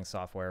better drawing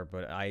software,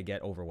 but I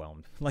get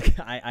overwhelmed. Like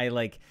I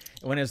like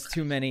when there's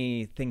too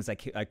many things I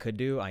could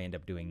do, I end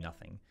up doing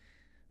nothing.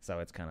 So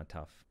it's kind of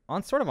tough.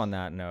 On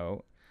that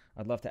note,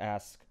 I'd love to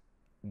ask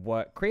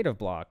what creative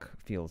block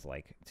feels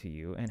like to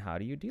you and how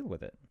do you deal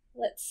with it?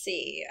 Let's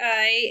see.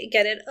 I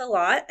get it a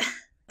lot.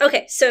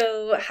 Okay,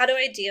 so how do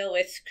I deal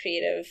with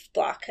creative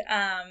block?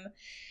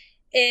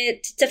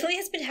 It definitely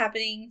has been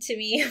happening to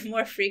me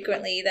more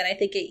frequently than I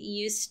think it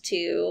used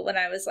to when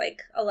I was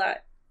like a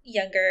lot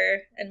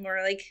younger and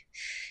more like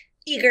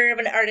eager of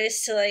an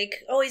artist to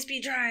like always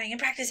be drawing and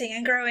practicing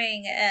and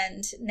growing.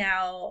 And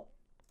now,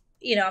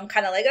 you know, I'm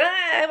kind of like,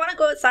 I want to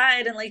go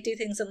outside and like do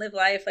things and live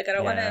life. Like I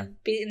don't want to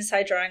be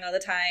inside drawing all the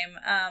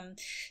time.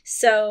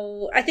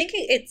 So I think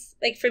it's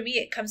like, for me,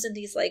 it comes in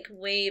these like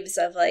waves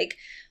of like,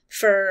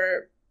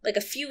 for like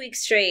a few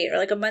weeks straight or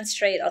like a month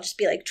straight, I'll just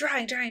be like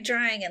drawing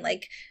and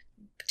like,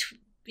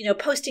 you know,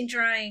 posting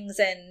drawings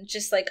and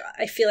just like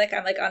I feel like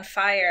I'm like on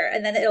fire,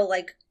 and then it'll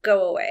like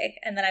go away,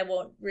 and then I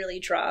won't really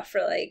draw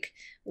for like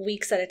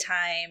weeks at a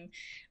time,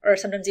 or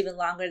sometimes even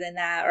longer than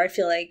that. Or I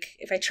feel like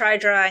if I try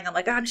drawing, I'm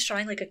like, oh, I'm just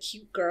drawing like a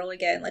cute girl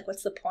again, like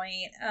what's the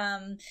point?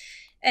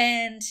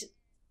 And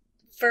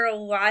for a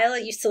while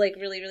it used to like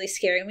really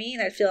scare me,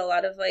 and I'd feel a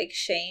lot of like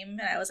shame,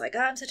 and I was like, oh,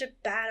 I'm such a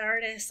bad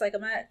artist, like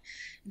I'm not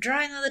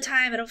drawing all the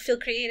time, I don't feel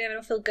creative, I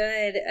don't feel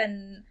good.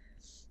 And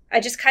I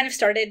just kind of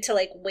started to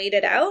like wait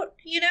it out,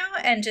 you know,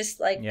 and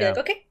just like be like,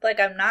 okay, like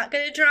I'm not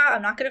going to draw.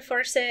 I'm not going to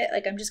force it.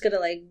 Like I'm just going to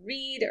like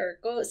read or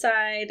go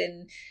outside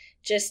and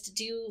just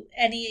do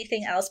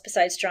anything else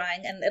besides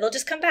drawing. And it'll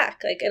just come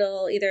back. Like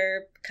it'll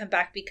either come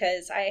back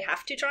because I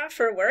have to draw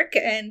for work,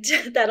 and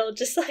that'll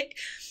just like,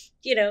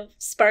 you know,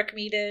 spark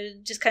me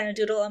to just kind of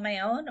doodle on my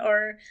own,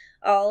 or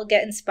I'll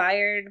get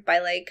inspired by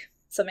like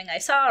something I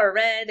saw or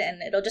read,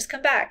 and it'll just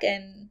come back.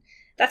 And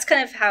that's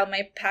kind of how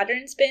my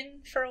pattern's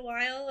been for a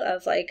while,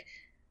 of like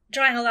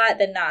drawing a lot,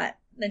 then not,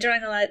 then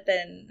drawing a lot,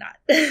 then not.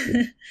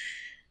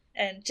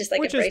 And just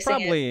like which embracing is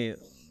probably it.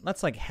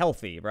 That's like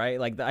healthy, right?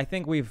 Like I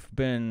think we've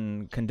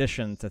been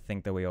conditioned to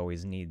think that we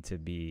always need to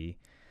be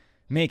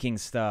making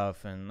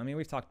stuff, and I mean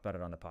we've talked about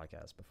it on the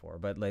podcast before,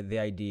 but like the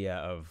idea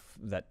of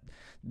that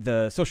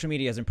the social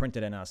media has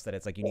imprinted in us that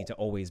it's like you need to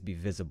always be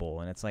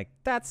visible, and it's like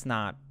that's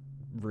not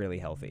really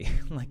healthy.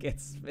 Like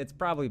it's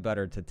probably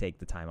better to take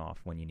the time off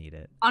when you need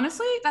it.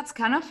 Honestly, that's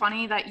kind of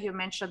funny that you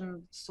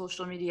mentioned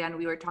social media and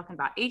we were talking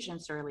about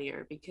agents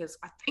earlier, because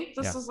I think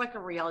this is like a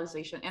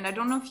realization, and I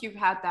don't know if you've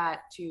had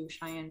that too,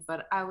 Cheyenne,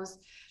 but I was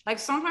like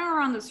sometime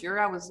around this year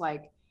I was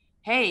like,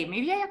 hey,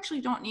 maybe I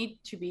actually don't need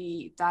to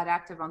be that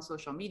active on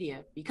social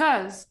media,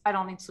 because I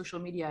don't need social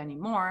media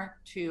anymore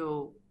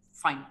to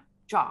find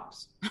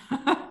jobs.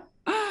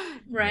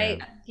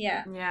 Right.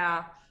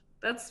 Yeah.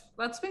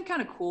 That's been kind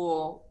of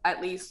cool,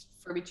 at least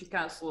for me to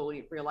kind of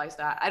slowly realize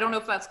that. I don't know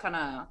if that's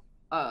kind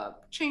of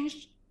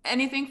changed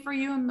anything for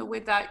you in the way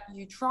that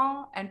you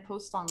draw and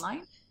post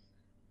online.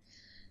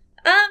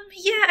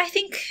 Yeah, I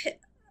think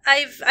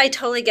I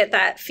totally get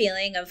that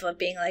feeling of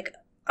being like,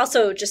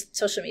 also just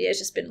social media has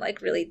just been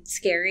like really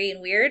scary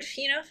and weird,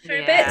 you know, for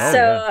a bit.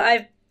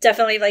 So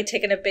definitely like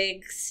taken a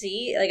big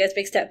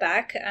big step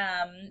back.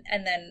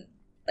 And then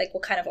like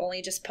we'll kind of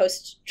only just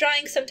post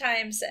drawings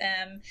sometimes.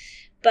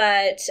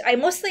 But I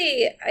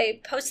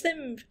post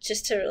them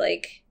just to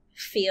like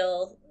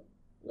feel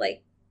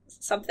like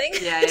something.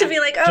 To be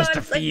like, oh, just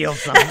to feel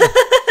something.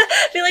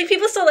 Be like,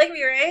 people still like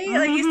me, right?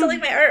 Like, you still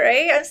like my art,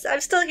 right? I'm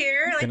still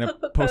here. I'm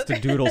like, gonna post a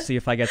doodle, see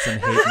if I get some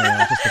hate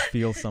mail, just to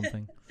feel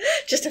something.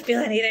 Just to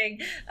feel anything.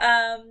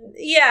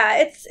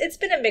 It's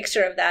been a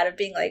mixture of that, of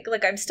being like,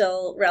 look, I'm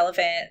still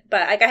relevant,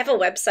 but like I have a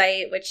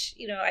website which,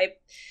 you know, I've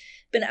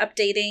been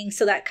updating,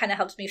 so that kind of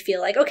helps me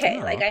feel like,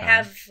 okay, I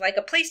have like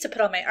a place to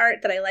put all my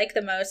art that I like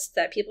the most,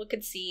 that people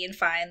could see and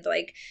find.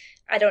 Like,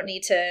 I don't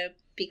need to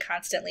be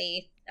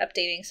constantly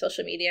updating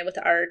social media with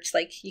art.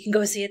 Like, you can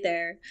go see it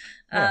there.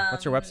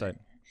 What's your website?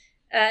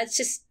 It's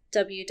just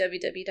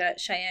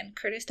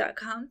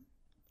www.CheyenneCurtis.com.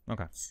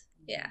 Okay.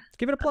 Yeah. Let's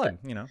give it a plug,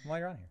 you know, while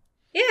you're on here.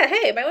 Yeah,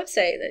 hey, my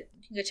website that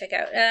you can go check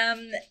out.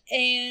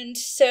 And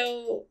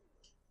so,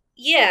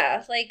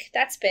 yeah, like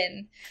that's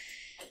been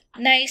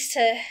nice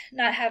to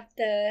not have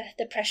the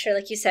pressure,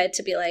 like you said,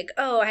 to be like,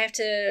 oh, I have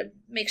to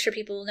make sure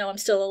people know I'm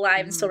still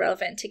alive and still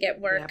relevant to get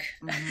work.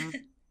 Yep.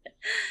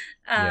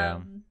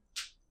 Mm-hmm.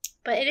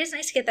 But it is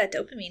nice to get that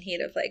dopamine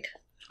hit of like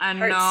I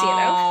hearts,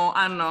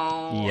 I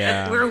know.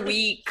 Yeah. We're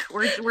weak.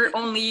 We're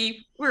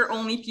only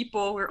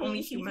people. We're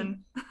only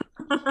human.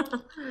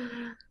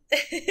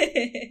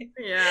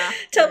 Yeah.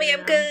 Tell me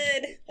I'm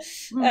good.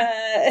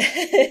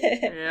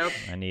 Yep.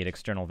 I need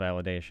external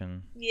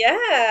validation.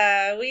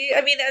 Yeah,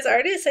 as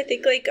artists, I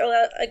think like a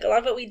lot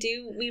of what we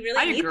do, we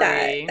really need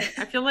agree. that.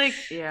 I feel like,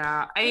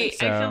 I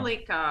feel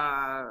like,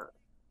 I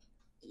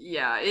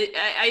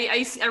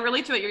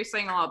relate to what you're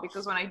saying a lot,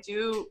 because when I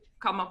do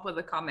come up with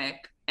a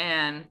comic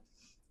and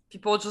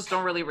people just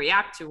don't really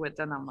react to it,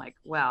 then I'm like,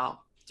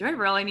 well, do I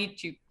really need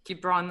to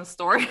keep drawing the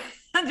story?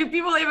 Do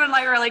people even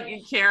like or like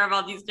care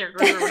about these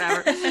characters or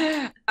whatever?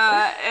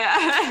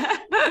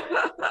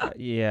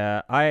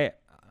 Yeah, I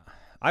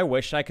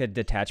wish I could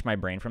detach my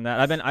brain from that.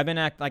 I've been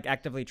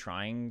actively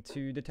trying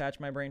to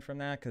detach my brain from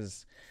that,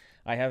 because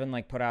I haven't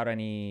like put out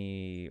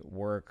any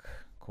work,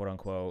 quote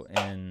unquote,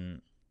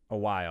 in a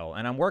while,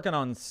 and I'm working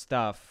on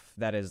stuff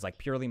that is like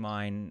purely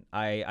mine.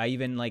 I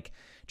even like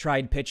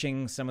tried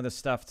pitching some of the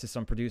stuff to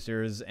some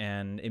producers,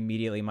 and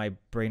immediately my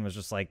brain was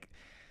just like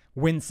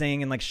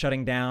wincing and like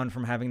shutting down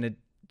from having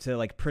to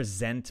like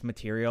present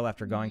material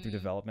after going through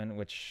development,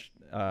 which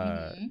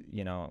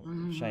you know,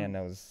 Cheyenne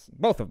knows,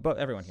 both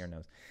everyone here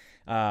knows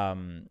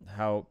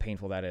how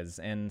painful that is.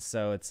 And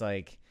so it's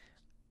like,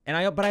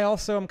 but I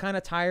also am kind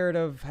of tired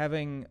of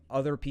having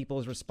other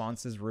people's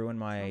responses ruin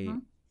my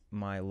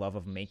love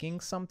of making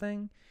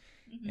something.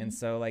 And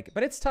so like,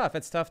 but it's tough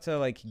to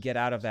like get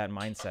out of that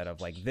mindset of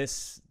like,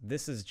 this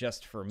is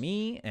just for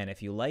me, and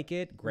if you like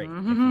it, great.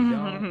 If you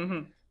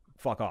don't,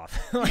 fuck off.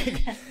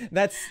 Like,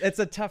 it's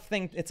a tough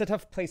thing. It's a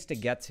tough place to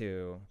get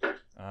to.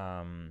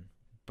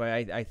 But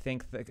I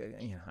think that,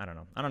 you know, I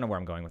don't know where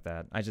I'm going with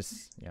that. I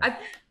just, yeah.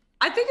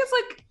 I think it's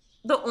like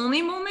the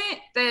only moment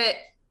that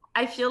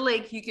I feel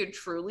like you could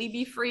truly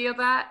be free of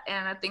that.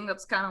 And I think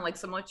that's kind of like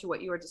similar to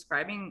what you were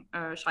describing,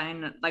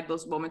 Cheyenne, like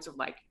those moments of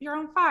like, you're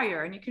on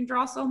fire and you can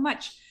draw so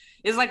much.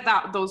 It's like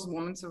those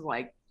moments of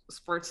like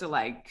spurts of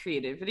like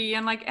creativity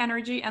and like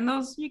energy, and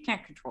those you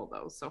can't control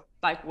those. So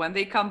like when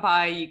they come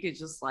by, you could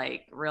just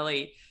like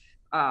really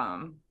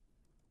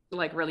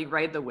really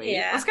ride the wave.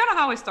 That's kind of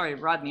how I started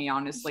Rodney,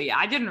 honestly.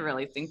 I didn't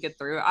really think it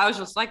through. I was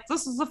just like,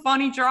 this is a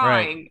funny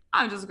drawing. Right.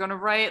 I'm just gonna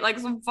write like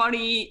some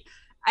funny,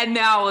 and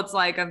now it's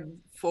like a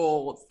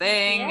full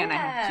thing, and I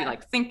have to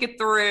like think it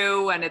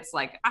through, and it's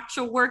like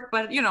actual work.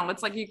 But you know,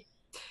 it's like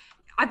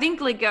I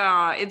think like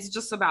it's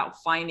just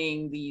about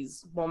finding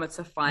these moments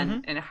of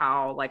fun and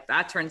how like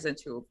that turns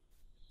into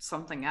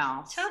something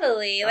else.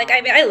 Totally. Like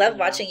I love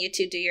watching you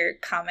two do your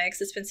comics.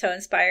 It's been so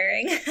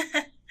inspiring.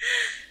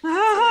 It's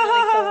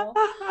really cool.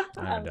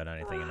 I haven't done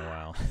anything in a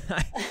while.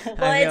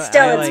 Well, it's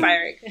still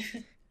inspiring.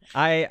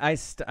 I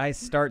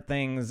start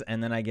things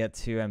and then I get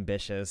too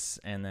ambitious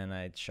and then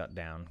I shut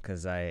down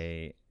because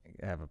I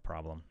have a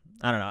problem.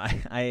 I don't know.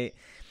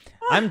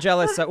 I'm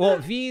jealous. Well,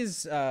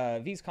 V's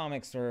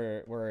comics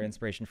were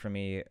inspiration for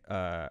me.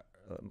 I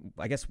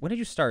guess, when did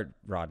you start,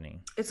 Rodney?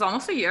 It's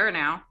almost a year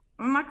now.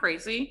 Am I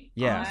crazy?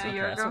 Yeah, almost a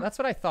year ago. So that's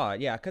what I thought.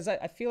 Yeah, because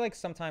I feel like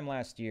sometime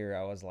last year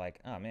I was like,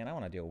 oh man, I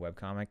want to do a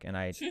webcomic, and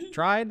I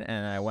tried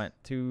and I went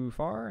too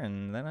far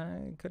and then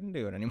I couldn't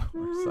do it anymore.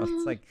 So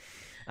it's like,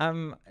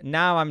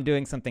 now I'm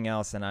doing something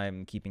else and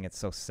I'm keeping it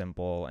so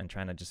simple and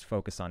trying to just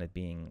focus on it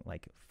being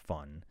like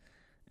fun.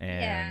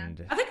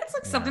 And I think it's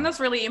like something that's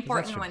really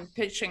important when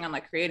pitching and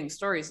like creating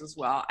stories as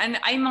well. And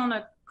I'm on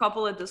a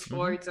couple of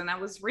Discords, and I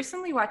was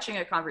recently watching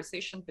a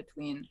conversation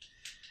between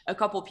a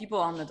couple people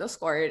on the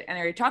Discord, and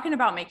they were talking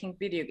about making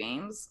video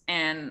games,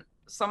 and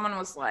someone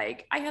was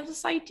like, I have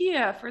this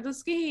idea for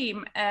this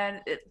game, and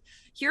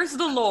here's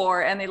the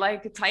lore, and they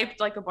like typed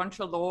like a bunch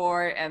of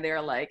lore, and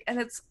they're like, and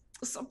it's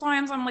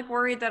sometimes I'm like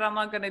worried that I'm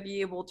not going to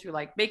be able to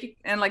like make it.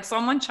 And like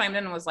someone chimed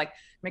in and was like,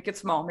 make it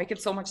small, make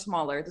it so much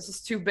smaller. This is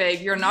too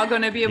big. You're not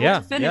going to be able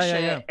to finish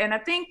it. And I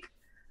think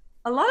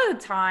a lot of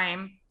the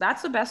time,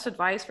 that's the best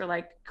advice for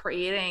like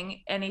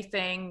creating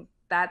anything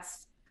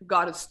that's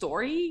got a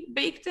story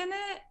baked in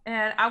it.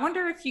 And I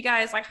wonder if you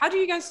guys like, how do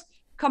you guys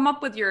come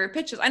up with your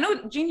pitches? I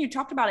know, Gene, you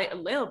talked about it a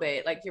little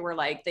bit. Like you were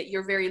like that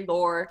you're very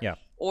lore Yeah.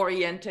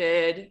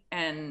 oriented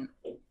and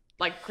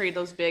like create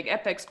those big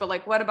epics. But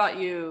like, what about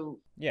you?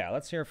 Yeah,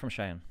 let's hear from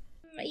Cheyenne.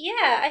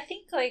 Yeah, I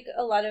think like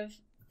a lot of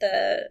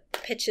the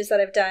pitches that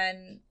I've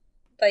done,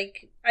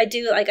 like I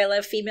do, like I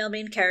love female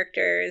main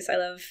characters. I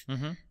love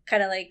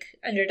kind of like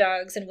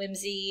underdogs and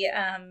whimsy.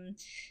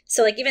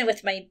 So like even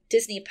with my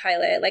Disney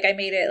pilot, like I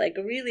made it like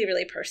really,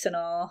 really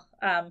personal.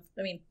 I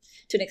mean,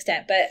 to an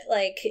extent, but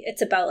like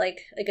it's about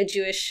like a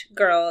Jewish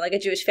girl, like a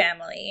Jewish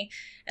family,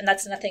 and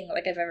that's nothing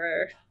like I've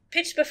ever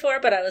pitched before.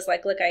 But I was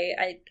like, look,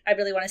 I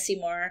really want to see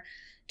more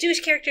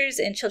Jewish characters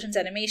in children's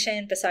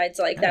animation besides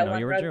like I that didn't know one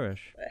you were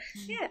Jewish.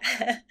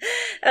 Yeah.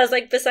 I was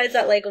like, besides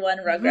that like one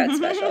Rugrats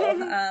special,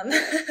 I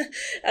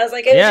was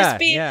like, it would just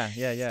be yeah.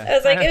 I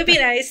was like, it would be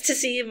nice to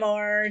see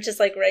more just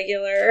like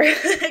regular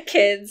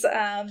kids,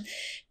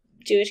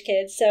 Jewish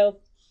kids. So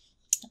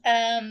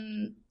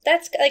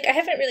that's like I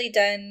haven't really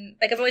done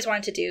like I've always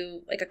wanted to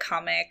do like a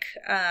comic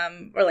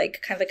or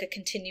like kind of like a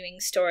continuing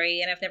story,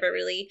 and I've never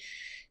really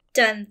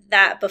done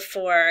that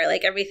before.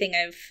 Like everything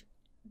I've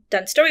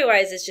done story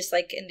wise is just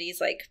like in these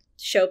like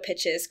show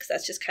pitches, because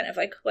that's just kind of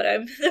like what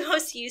I'm the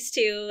most used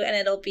to, and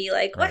it'll be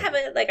like what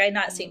haven't like I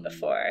not seen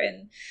before.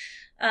 And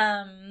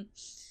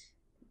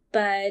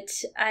but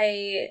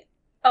I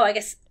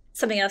guess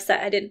something else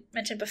that I didn't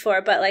mention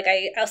before, but like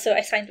I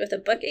signed with a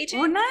book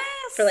agent. Oh, nice.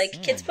 For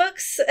like kids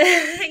books.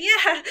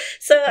 Yeah.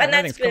 So God, and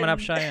that's been coming up,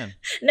 Cheyenne.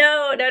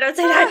 No, don't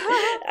say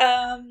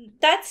that.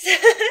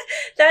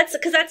 That's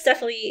because that's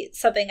definitely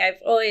something I've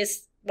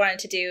always wanted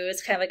to do.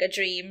 It's kind of like a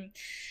dream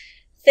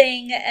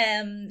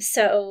thing.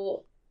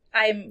 So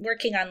I'm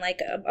working on like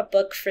a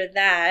book for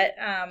that,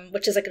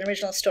 which is like an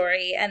original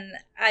story, and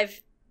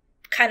I've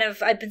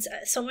been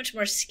so much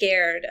more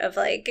scared of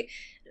like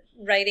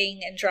writing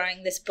and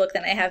drawing this book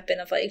than I have been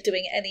of like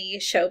doing any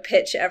show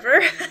pitch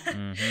ever.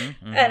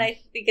 And I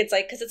think it's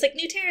like because it's like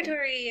new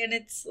territory and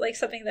it's like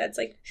something that's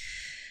like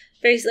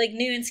very like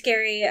new and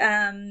scary,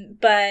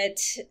 but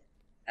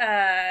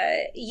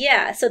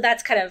yeah, so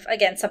that's kind of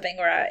again something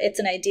where it's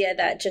an idea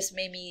that just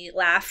made me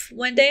laugh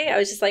one day. I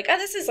was just like, oh,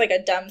 this is like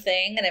a dumb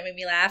thing, and it made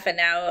me laugh, and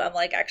now I'm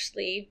like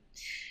actually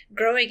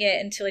growing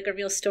it into like a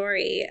real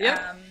story.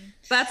 Yep.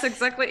 That's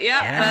exactly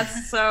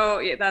that's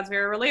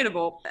very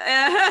relatable.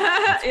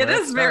 It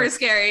is very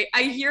scary.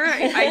 I hear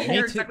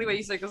exactly what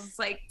you say, because it's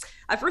like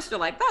at first you're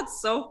like, that's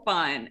so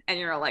fun, and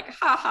you're like,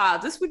 haha,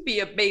 this would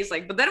be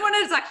amazing, but then when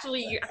it's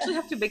actually you actually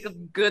have to make a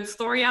good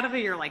story out of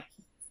it, you're like,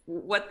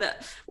 what did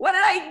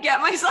I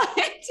get myself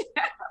into?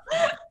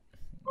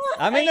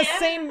 I'm in the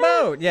same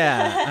boat.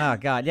 Yeah.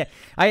 Oh God. Yeah.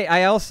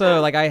 I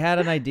also like I had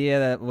an idea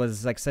that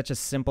was like such a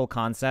simple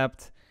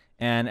concept,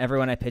 and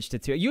everyone I pitched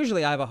it to,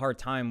 usually I have a hard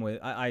time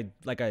with I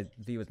like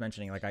V was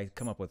mentioning, like I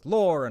come up with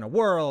lore and a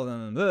world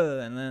and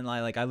then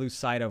I lose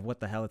sight of what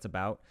the hell it's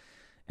about.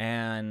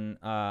 And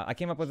I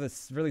came up with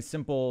this really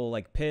simple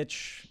like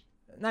pitch,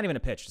 not even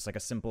a pitch, just like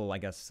a simple, I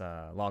guess,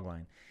 log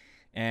line.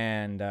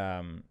 And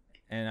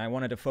I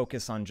wanted to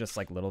focus on just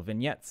like little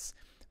vignettes.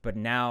 But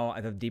now,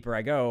 the deeper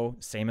I go,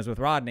 same as with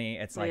Rodney,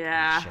 it's like,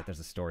 oh, shit, there's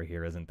a story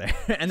here, isn't there?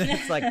 And then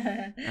it's like,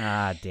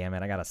 damn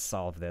it, I gotta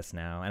solve this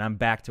now, and I'm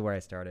back to where I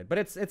started. But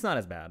it's not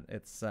as bad.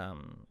 It's a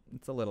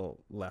little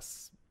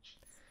less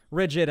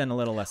rigid and a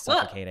little less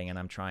suffocating, and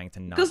I'm trying to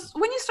not. Because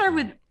when you start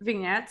with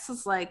vignettes,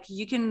 it's like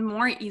you can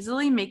more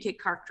easily make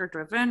it character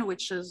driven,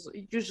 which is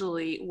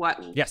usually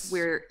what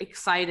we're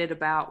excited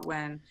about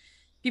when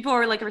people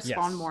are like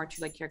respond more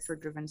to like character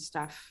driven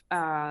stuff.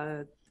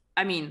 I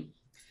mean,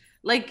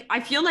 like I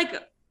feel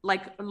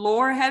like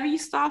lore heavy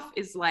stuff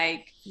is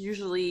like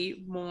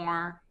usually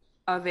more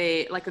of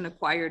a like an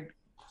acquired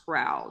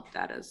crowd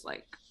that is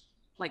like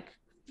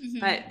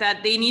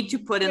that they need to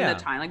put in the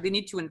time, like they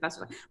need to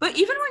invest. But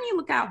even when you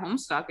look at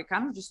Homestuck, it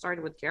kind of just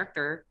started with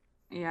character.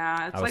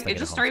 Yeah, it's like it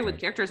just started with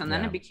characters and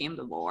then it became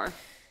the lore.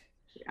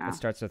 Yeah, it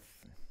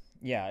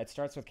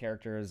starts with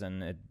characters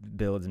and it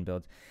builds and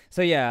builds.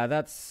 So yeah,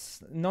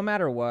 that's no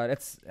matter what.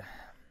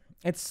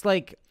 It's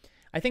like,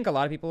 I think a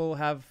lot of people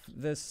have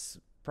this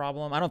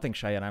problem. I don't think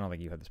Cheyenne, I don't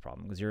think you have this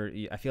problem, because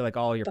I feel like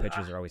all your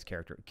pitches are always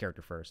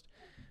character first.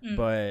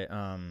 But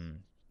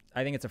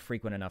I think it's a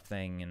frequent enough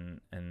thing,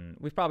 and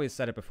we've probably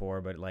said it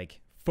before, but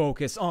like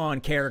focus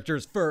on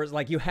characters first.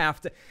 Like you have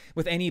to,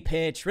 with any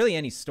pitch, really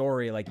any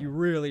story, like you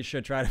really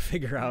should try to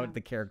figure out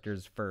the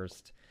characters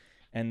first,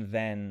 and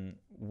then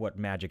what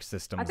magic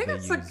systems I think they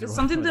it's use like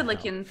something that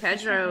like in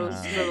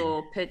Pedro's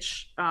little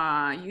pitch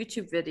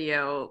YouTube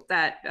video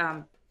that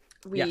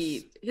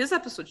his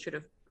episode should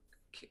have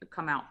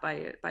come out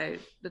by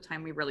the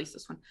time we release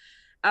this one.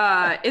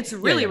 It's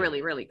really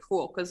really really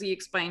cool, because he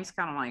explains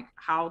kind of like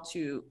how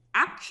to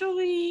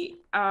actually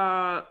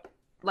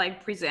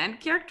like present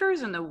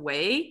characters in a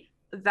way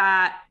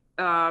that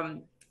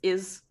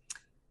is,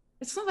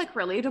 it's not like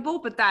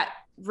relatable, but that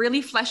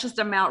really fleshes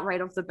them out right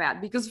off the bat.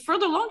 Because for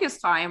the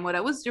longest time, what I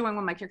was doing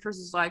with my characters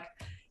is like,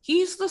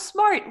 he's the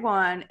smart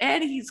one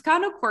and he's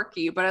kind of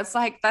quirky, but it's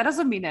like that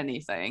doesn't mean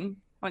anything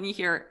when you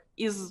hear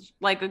is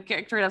like a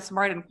character that's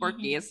smart and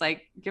quirky. It's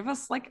like, give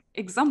us like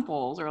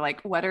examples, or like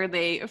what are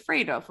they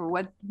afraid of, or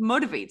what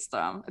motivates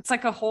them. It's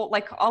like a whole,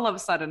 like all of a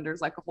sudden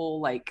there's like a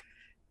whole like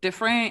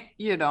different,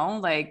 you know,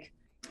 like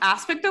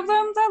aspect of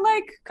them that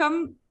like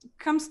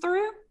comes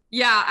through.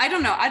 Yeah, I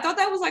don't know, I thought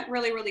that was like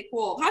really really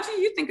cool. How do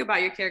you think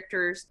about your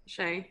characters,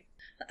 Shay?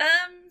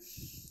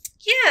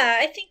 Yeah,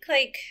 I think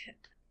like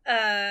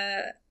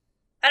I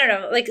don't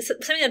know, like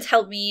something that's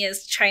helped me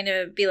is trying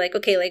to be like,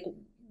 okay, like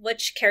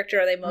which character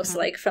are they most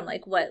like from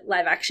like what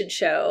live action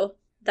show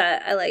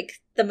that I like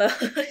the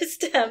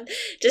most,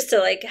 just to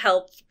like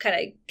help kind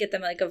of get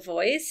them like a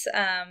voice.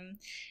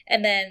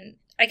 And then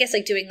I guess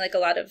like doing like a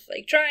lot of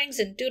like drawings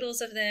and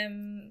doodles of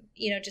them,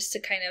 you know, just to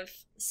kind of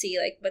see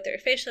like what their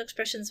facial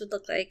expressions would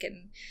look like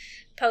and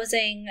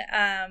posing.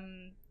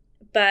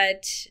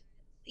 But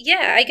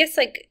yeah, I guess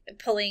like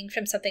pulling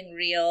from something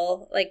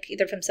real, like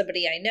either from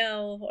somebody I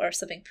know or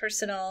something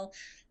personal,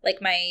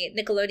 like my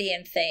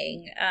Nickelodeon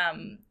thing.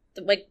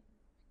 Like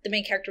the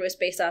main character was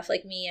based off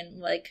like me and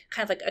like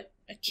kind of like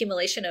a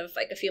accumulation of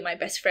like a few of my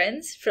best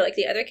friends for like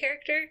the other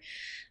character.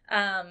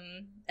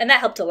 And that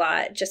helped a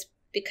lot, just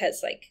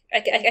because like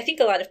I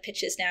think a lot of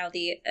pitches now,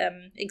 the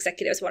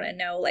executives want to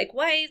know like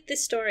why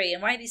this story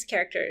and why these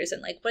characters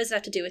and like what does that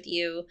have to do with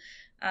you,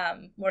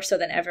 more so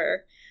than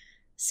ever.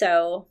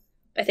 So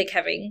I think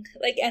having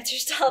like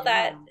answers to all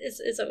that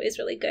is always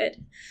really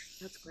good.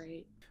 That's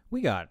great.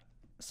 We got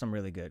some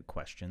really good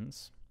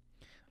questions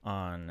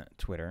on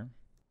Twitter.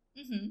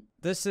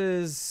 This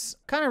is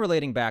kind of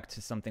relating back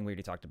to something we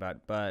already talked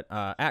about, but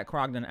at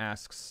Crogden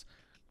asks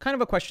kind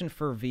of a question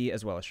for V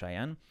as well as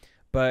Cheyenne.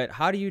 But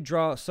how do you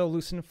draw so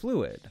loose and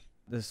fluid?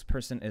 This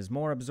person is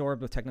more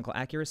absorbed with technical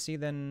accuracy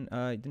than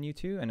you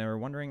two, and are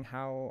wondering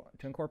how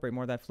to incorporate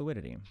more of that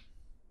fluidity.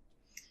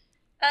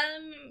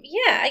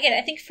 Yeah, again,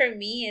 I think for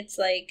me, it's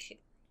like,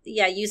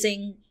 yeah,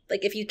 using,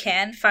 like, if you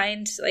can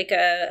find like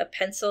a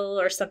pencil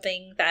or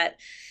something that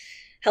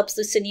helps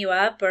loosen you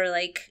up, or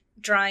like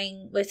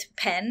drawing with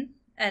pen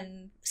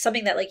and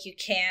something that like you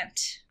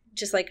can't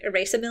just like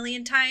erase a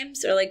million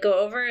times or like go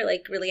over,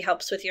 like really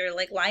helps with your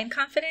like line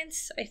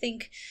confidence. I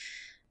think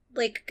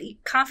like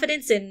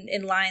confidence in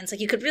lines,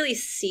 like you could really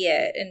see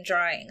it in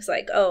drawings,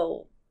 like,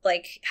 oh,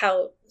 like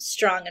how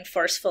strong and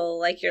forceful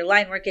like your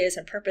line work is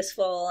and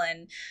purposeful.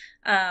 And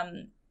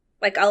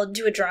like I'll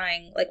do a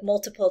drawing like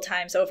multiple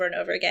times over and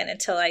over again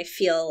until I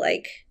feel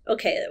like,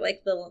 okay,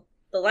 like the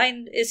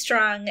line is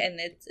strong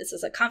and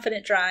it's a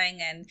confident drawing.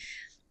 And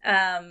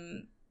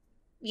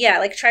yeah,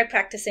 like try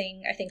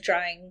practicing, I think,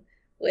 drawing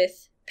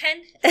with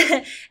pen.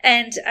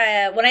 And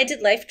when I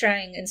did life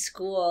drawing in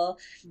school,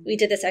 we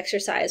did this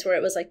exercise where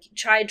it was like,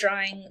 try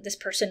drawing this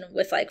person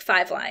with like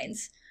 5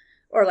 lines,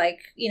 or like,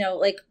 you know,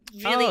 like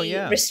really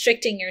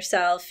restricting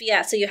yourself.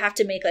 Yeah. So you have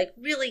to make like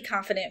really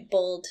confident,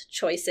 bold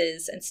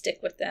choices and stick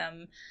with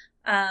them.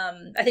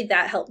 I think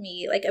that helped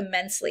me like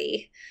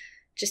immensely,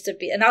 just to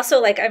be, and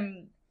also like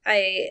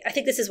I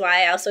think this is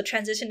why I also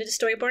transitioned into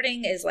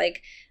storyboarding, is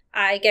like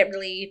I get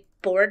really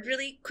bored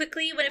really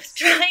quickly when it's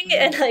drawing,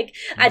 and like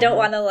I don't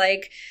want to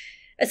like,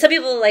 some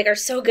people like are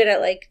so good at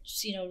like,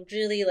 you know,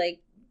 really like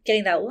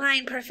getting that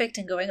line perfect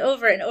and going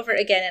over and over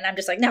again, and I'm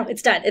just like, no,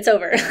 it's done, it's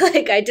over.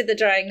 Like I did the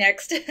drawing,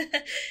 next.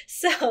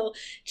 So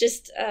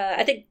just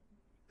I think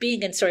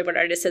being a storyboard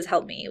artist has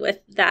helped me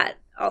with that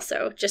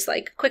also, just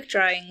like quick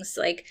drawings,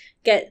 like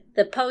get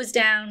the pose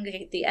down,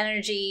 get the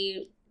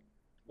energy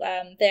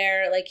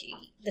there, like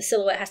the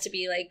silhouette has to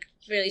be like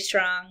really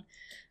strong,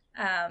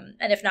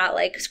 and if not,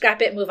 like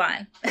scrap it, move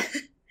on.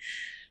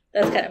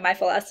 That's kind of my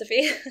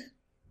philosophy.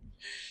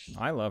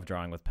 I love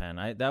drawing with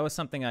pen. That was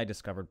something I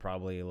discovered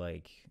probably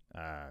like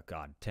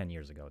 10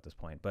 years ago at this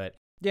point. But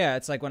yeah,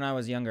 it's like when I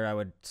was younger, I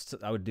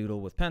would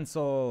doodle with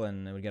pencil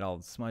and it would get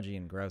all smudgy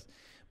and gross.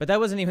 But that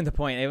wasn't even the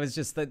point. It was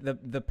just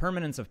the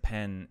permanence of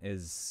pen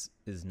is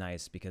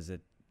nice, because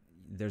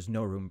there's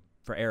no room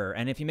for error.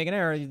 And if you make an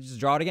error, you just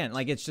draw it again.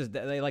 Like it's just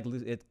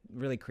it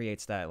really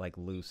creates that like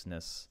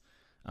looseness,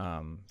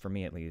 for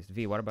me at least.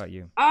 V, what about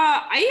you?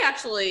 I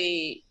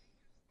actually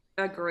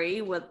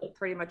agree with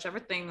pretty much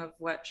everything of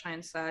what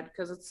Cheyenne said,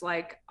 because it's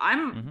like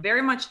I'm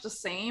very much the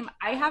same.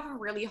 I have a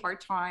really hard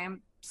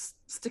time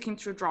sticking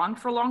to drawing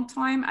for a long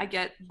time. I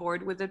get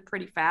bored with it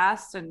pretty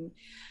fast, and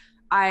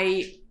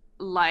I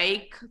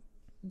like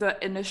the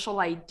initial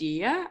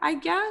idea, I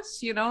guess,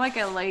 you know, like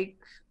I like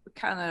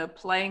kind of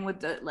playing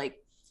with the like,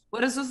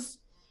 what is this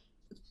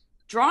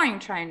drawing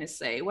trying to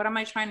say? What am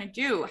I trying to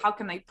do? How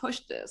can I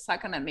push this? How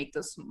can I make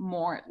this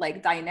more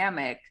like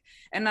dynamic?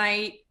 And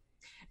I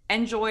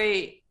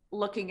enjoy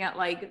looking at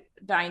like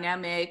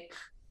dynamic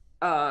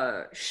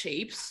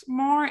shapes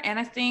more. And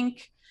I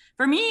think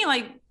for me,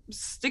 like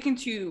sticking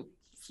to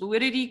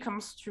fluidity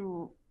comes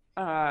to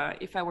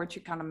if I were to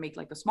kind of make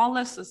like a small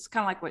list, it's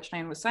kind of like what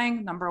Cheyenne was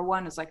saying. Number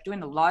 1 is like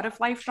doing a lot of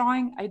life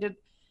drawing. I did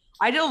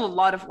a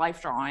lot of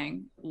life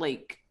drawing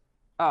like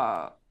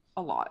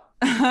a lot.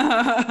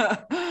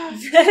 Like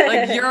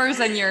years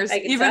and years.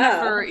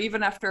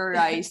 Even after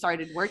I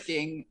started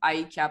working,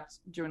 I kept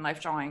doing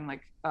life drawing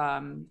like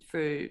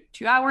for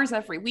 2 hours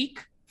every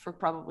week for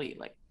probably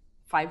like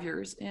 5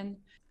 years in.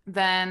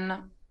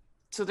 Then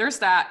so there's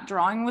that,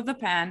 drawing with the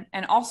pen,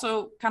 and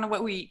also kind of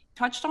what we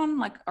touched on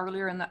like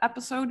earlier in the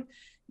episode,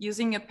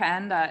 using a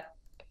pen that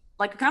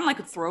like kind of like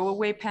a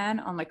throwaway pen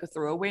on like a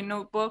throwaway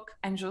notebook,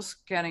 and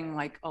just getting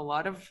like a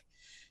lot of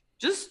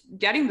just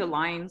getting the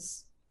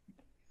lines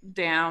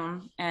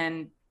down,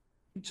 and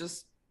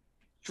just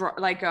draw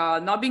like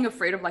not being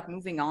afraid of like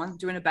moving on,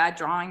 doing a bad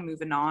drawing,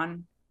 moving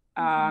on,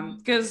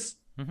 because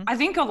I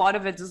think a lot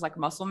of it is like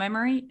muscle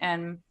memory,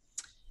 and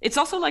it's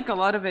also like a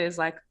lot of it is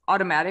like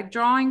automatic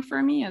drawing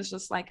for me. It's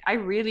just like I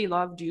really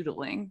love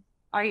doodling.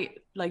 I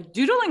like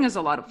doodling is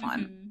a lot of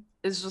fun.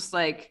 It's just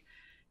like,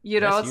 you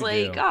know, Yes, it's you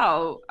like,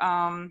 do.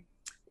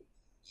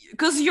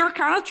 because you're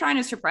kind of trying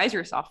to surprise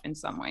yourself in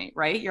some way,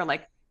 right? You're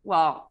like,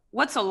 well,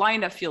 what's a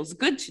line that feels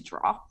good to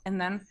draw? And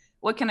then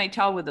what can I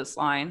tell with this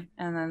line?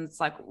 And then it's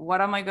like,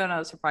 what am I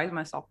gonna surprise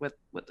myself with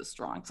this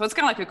drawing? So it's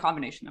kind of like a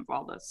combination of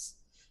all this.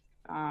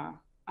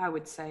 I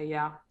would say,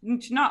 yeah,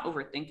 to not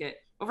overthink it.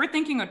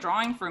 Overthinking a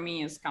drawing for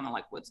me is kind of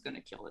like what's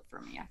gonna kill it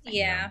for me, I think.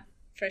 Yeah,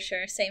 for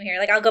sure. Same here.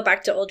 Like I'll go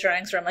back to old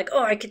drawings where I'm like,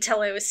 oh, I could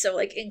tell I was so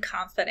like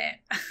inconfident.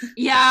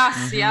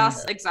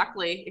 Yes,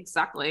 exactly.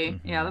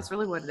 Yeah, that's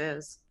really what it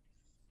is.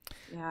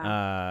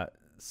 Yeah.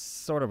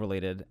 Sort of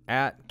related.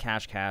 At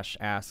Cash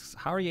asks,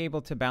 how are you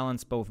able to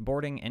balance both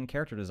boarding and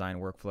character design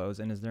workflows,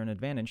 and is there an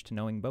advantage to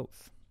knowing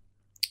both?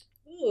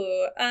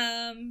 Ooh,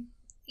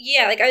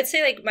 yeah, like I would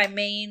say like my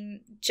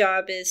main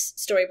job is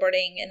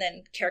storyboarding, and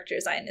then character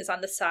design is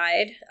on the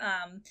side.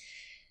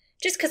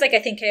 Just because like I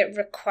think it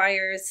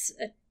requires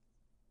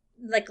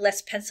like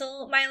less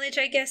pencil mileage,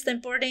 I guess, than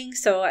boarding.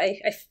 So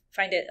I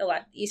find it a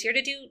lot easier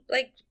to do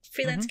like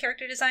freelance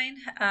character design.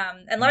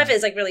 And a lot of it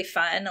is like really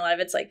fun. A lot of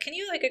it's like, can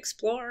you like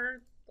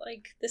explore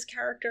like this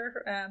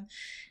character,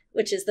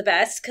 which is the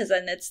best, because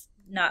then it's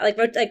not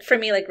like for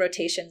me like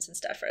rotations and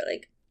stuff are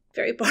like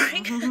very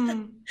boring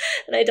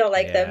and I don't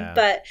like them.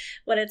 But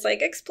when it's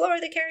like explore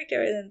the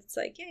character, then it's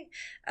like yay.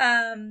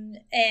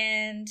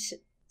 And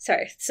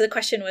sorry, so the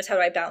question was, how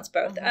do I balance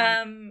both?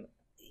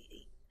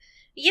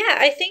 Yeah,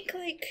 I think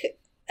like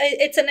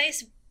it's a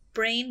nice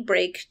brain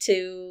break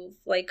to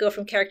like go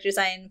from character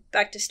design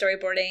back to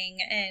storyboarding,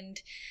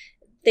 and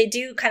they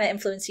do kind of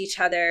influence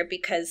each other,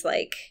 because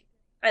like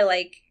I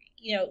like,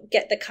 you know,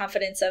 get the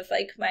confidence of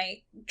like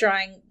my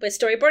drawing with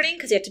storyboarding,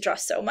 because you have to draw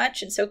so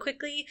much and so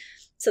quickly.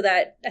 So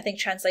that I think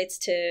translates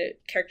to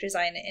character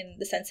design in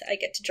the sense that I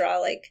get to draw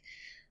like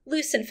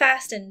loose and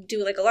fast and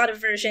do like a lot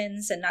of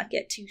versions and not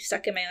get too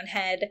stuck in my own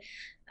head.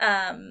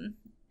 And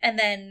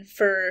then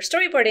for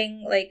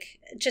storyboarding,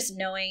 like just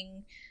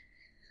knowing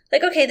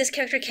like, okay, this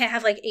character can't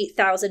have like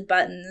 8,000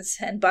 buttons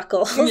and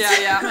buckles.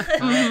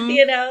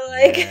 You know,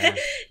 like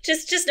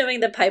just knowing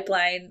the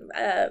pipeline,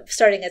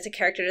 starting as a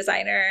character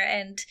designer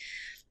and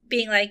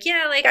being like,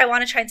 yeah, like I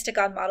want to try and stick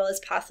on model as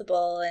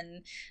possible.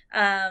 And,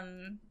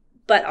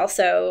 but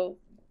also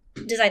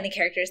designing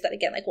characters that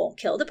again, like won't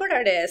kill the board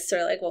artists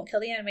or like won't kill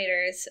the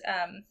animators,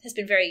 has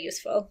been very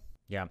useful.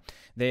 Yeah.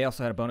 They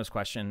also had a bonus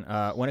question.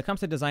 When it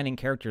comes to designing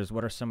characters,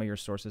 what are some of your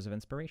sources of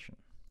inspiration?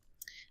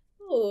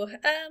 Ooh,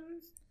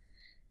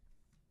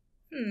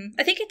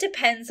 I think it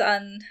depends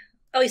on...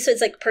 Oh, so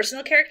it's like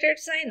personal character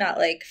design, not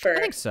like for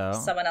I think so.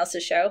 someone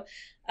else's show.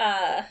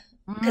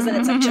 Because then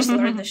it's like just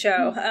learn the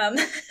show.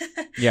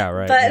 Yeah,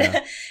 right.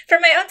 But for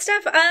my own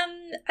stuff, I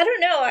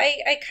don't know.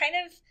 I kind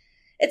of...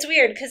 It's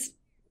weird because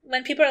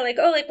when people are like,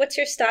 oh, like, what's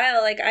your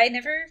style? Like, I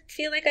never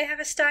feel like I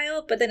have a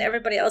style, but then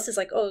everybody else is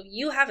like, oh,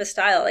 you have a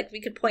style. Like, we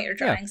could point your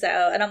drawings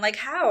out. And I'm like,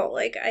 how?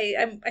 Like,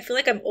 I feel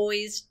like I'm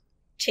always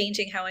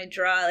changing how I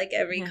draw, like,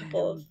 every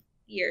couple of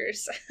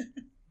years.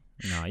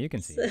 No, you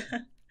can see it.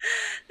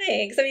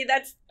 Thanks. I mean,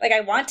 that's, like,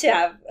 I want to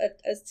have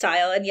a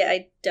style, and yet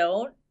I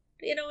don't,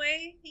 in a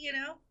way, you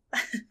know?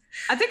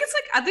 I think it's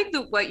like, I think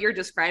that what you're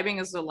describing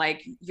is the,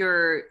 like,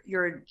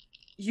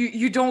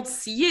 you don't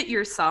see it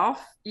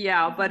yourself,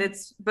 but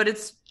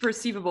it's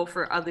perceivable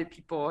for other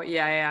people,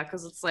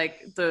 because it's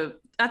like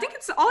I think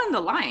it's all in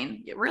the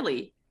line,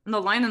 really, in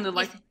the line and the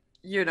like,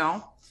 you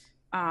know,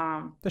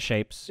 the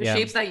shapes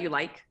that you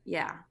like,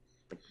 like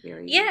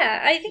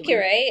I think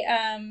you're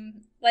right.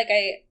 Like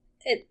I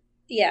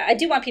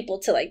do want people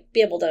to like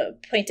be able to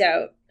point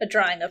out a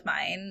drawing of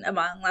mine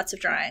among lots of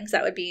drawings.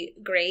 That would be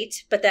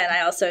great, but then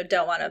I also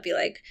don't want to be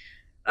like,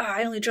 oh,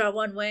 I only draw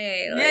one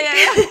way. Like,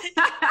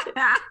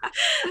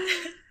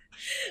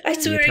 I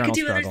swear I could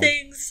do other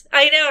things.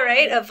 I know,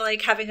 right? Of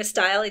like having a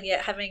style and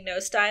yet having no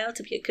style,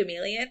 to be a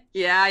chameleon.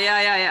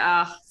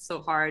 Yeah.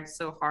 So hard.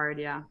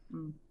 Yeah.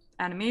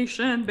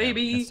 Animation,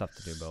 baby. It's tough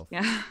to do both.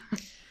 Yeah.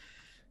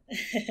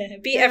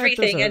 Be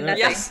everything and nothing.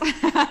 Yes.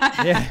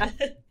 Yeah.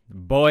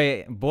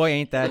 Boy,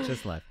 ain't that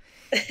just life.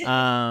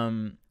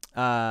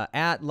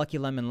 At Lucky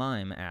Lemon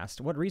Lime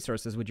asked, what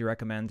resources would you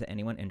recommend to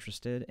anyone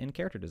interested in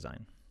character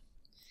design?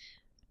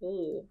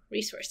 Ooh,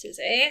 resources,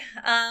 eh?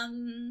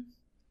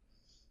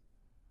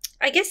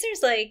 I guess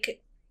there's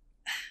like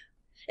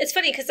it's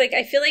funny because like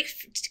I feel like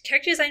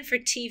character design for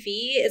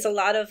TV is a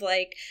lot of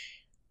like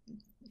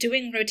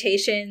doing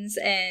rotations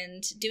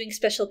and doing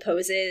special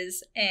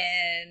poses,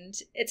 and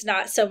it's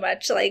not so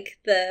much like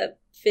the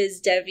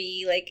phys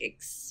devy like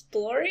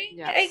exploring.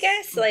 Yes. I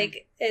guess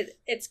like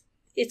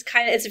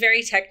it's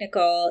very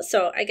technical.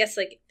 So I guess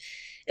like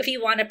if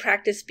you want to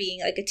practice being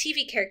like a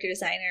TV character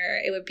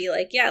designer, it would be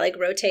like, yeah, like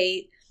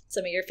rotate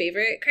some of your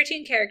favorite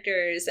cartoon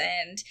characters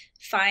and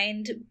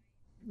find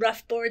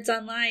rough boards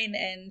online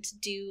and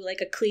do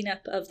like a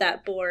cleanup of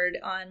that board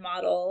on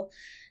model.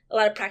 A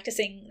lot of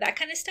practicing that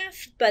kind of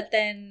stuff. But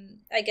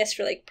then I guess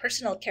for like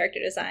personal character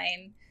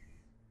design,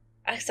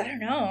 I don't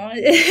know.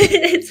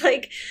 It's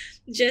like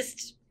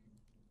just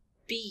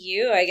be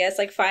you, I guess,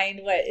 like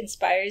find what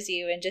inspires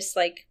you and just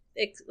like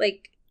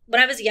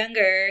when I was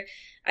younger,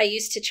 I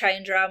used to try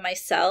and draw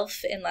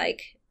myself in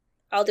like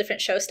all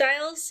different show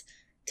styles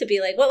to be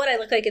like, what would I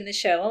look like in this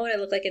show? What would I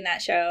look like in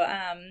that show?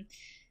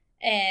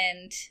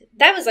 And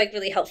that was like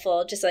really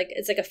helpful. Just like,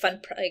 it's like a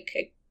fun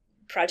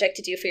project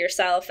to do for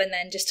yourself. And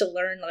then just to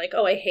learn like,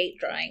 oh, I hate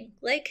drawing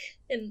like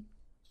in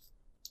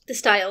the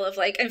style of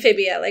like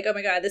Amphibia, like, oh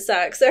my God, this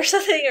sucks or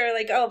something. Or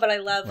like, oh, but I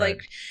love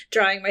like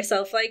drawing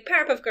myself like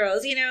Powerpuff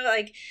Girls, you know,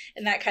 like,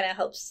 and that kind of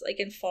helps like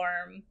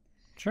inform.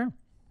 Sure.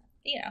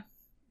 You know,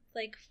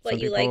 like what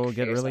you like for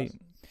yourself.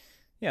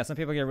 Some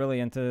people get really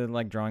into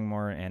like drawing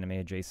more anime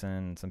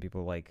adjacent. Some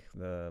people like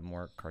the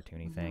more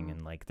cartoony thing,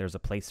 and like there's a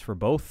place for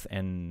both,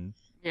 and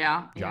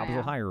jobs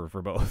will hire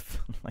for both.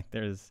 Like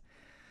there's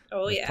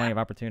plenty of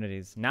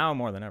opportunities now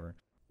more than ever.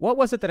 What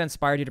was it that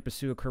inspired you to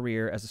pursue a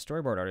career as a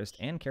storyboard artist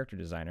and character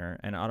designer?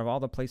 And out of all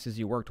the places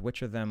you worked,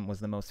 which of them was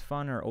the most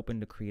fun or open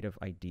to creative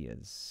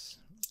ideas?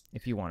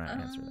 If you want to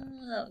answer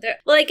that.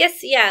 Well, I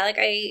guess like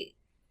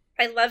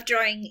I love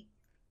drawing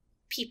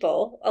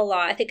people a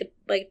lot. I think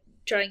like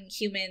drawing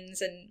humans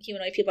and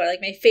humanoid people are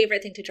like my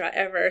favorite thing to draw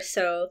ever.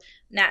 So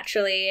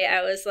naturally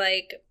I was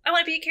like, I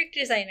want to be a character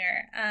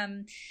designer.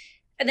 And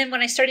then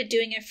when I started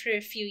doing it for a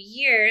few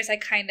years, I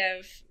kind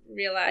of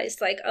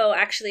realized like, oh,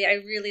 actually I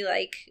really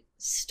like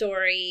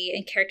story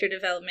and character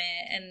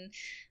development. And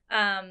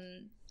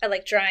I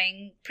like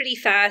drawing pretty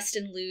fast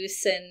and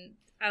loose. And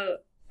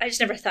I just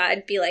never thought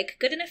I'd be like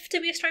good enough to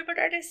be a storyboard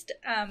artist.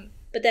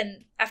 But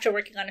then after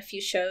working on a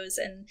few shows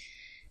and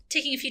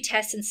taking a few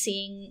tests and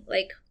seeing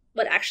like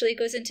what actually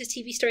goes into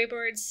TV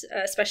storyboards,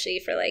 especially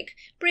for like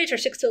bridge or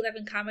 6 to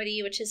 11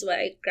 comedy, which is what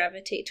I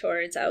gravitate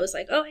towards. I was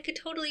like, oh, I could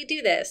totally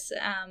do this.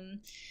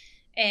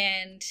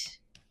 And,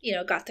 you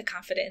know, got the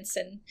confidence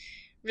and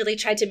really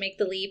tried to make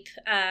the leap.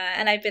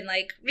 And I've been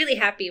like really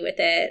happy with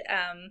it.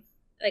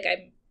 Like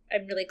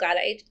I'm really glad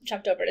I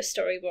jumped over to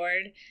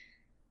storyboard.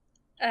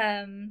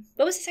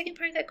 What was the second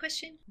part of that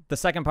question? The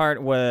second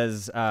part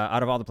was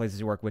out of all the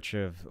places you work, which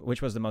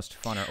was the most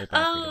fun or open?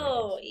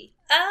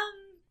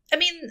 I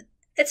mean,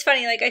 it's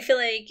funny. Like I feel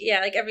like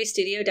like every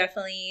studio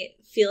definitely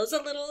feels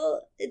a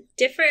little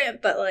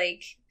different, but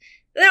like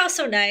they're all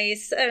so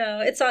nice. I don't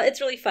know.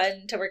 It's really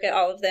fun to work at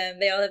all of them.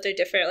 They all have their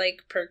different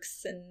like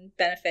perks and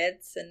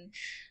benefits. And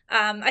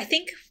I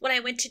think when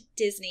I went to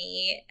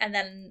Disney and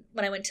then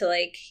when I went to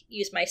like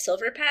use my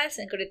Silver Pass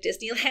and go to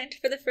Disneyland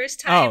for the first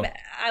time,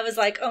 I was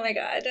like, oh my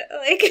God,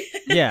 like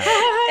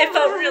it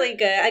felt really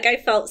good. Like I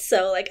felt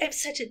so like I'm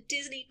such a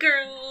Disney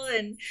girl,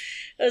 and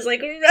I was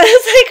like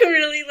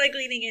really like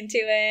leaning into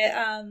it.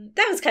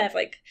 That was kind of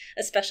like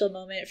a special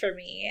moment for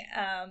me,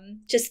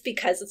 just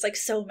because it's like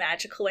so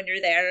magical when you're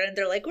there, and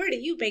they're like, where do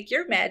you make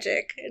your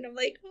magic? And I'm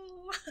like,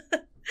 oh,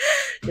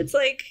 it's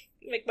like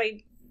my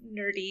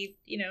nerdy,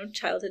 you know,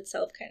 childhood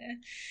self kind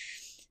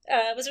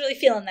of was really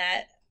feeling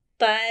that.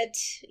 But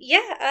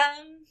I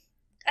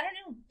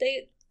don't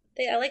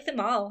know, I like them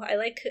all. I've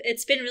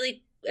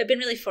been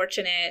really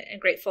fortunate and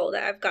grateful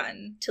that I've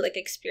gotten to like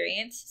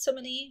experience so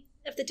many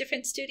of the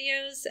different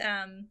studios.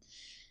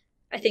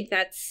 I think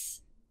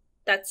that's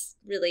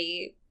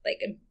really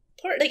like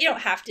important. Like you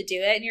don't have to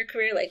do it in your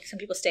career. Like some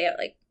people stay at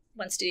like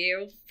one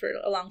studio for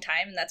a long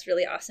time, and that's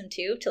really awesome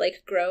too, to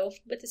like grow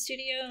with the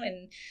studio.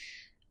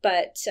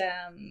 But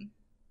I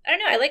don't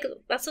know. I like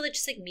also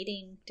just like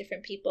meeting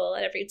different people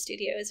at every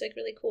studio is like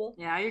really cool.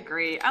 Yeah, I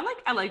agree.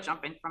 I like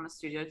jumping from a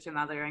studio to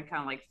another and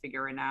kind of like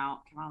figuring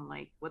out kind of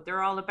like what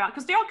they're all about,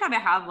 because they all kind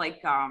of have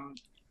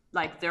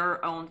like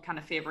their own kind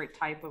of favorite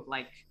type of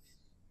like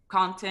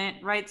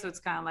content, right? So it's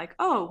kind of like,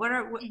 oh,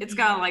 it's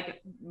kind of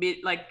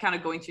like kind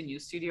of going to a new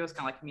studio. It's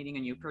kind of like meeting a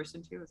new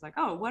person too. It's like,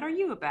 oh, what are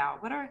you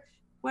about? What are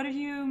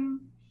you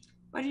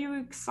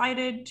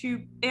excited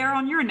to air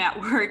on your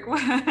network?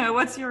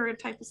 What's your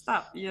type of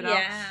stuff, you know?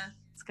 Yeah.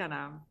 It's kind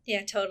of...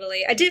 Yeah,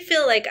 totally. I did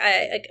feel like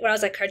when I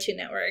was at Cartoon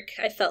Network,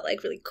 I felt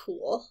like really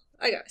cool,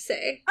 I gotta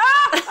say.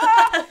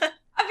 I feel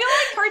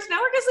like Cartoon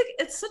Network is like,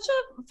 it's such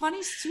a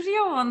funny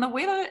studio, and the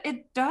way that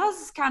it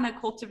does kind of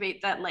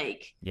cultivate that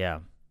like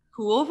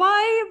cool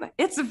vibe.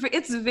 It's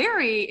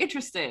very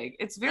interesting.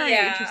 It's very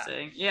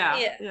interesting. Yeah.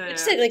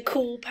 Just like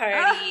cool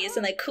parties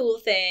and like cool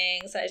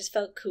things. I just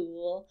felt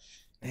cool.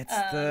 It's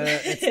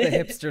the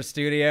hipster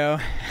studio.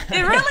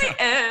 It really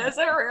is.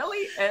 It really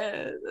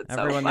is. It's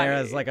Everyone so there funny.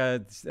 has like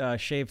a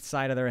shaved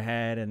side of their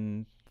head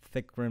and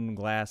thick rimmed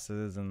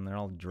glasses, and they're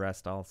all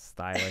dressed all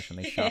stylish, and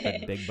they shop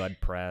at Big Bud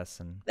Press,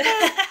 and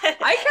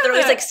They're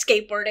always like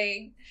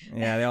skateboarding.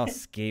 yeah, they all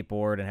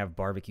skateboard and have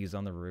barbecues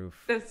on the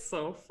roof. It's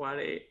so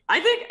funny. I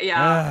think,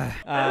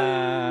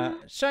 yeah.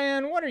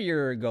 Cheyenne, what are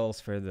your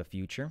goals for the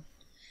future?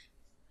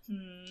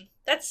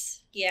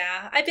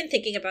 I've been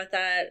thinking about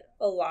that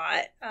a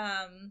lot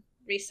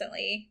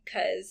recently,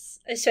 because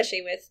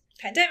especially with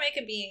pandemic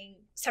and being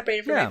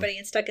separated from everybody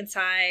and stuck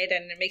inside,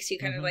 and it makes you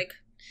kind of like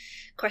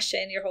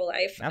question your whole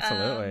life.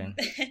 Absolutely.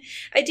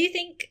 I do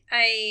think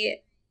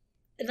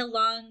in the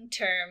long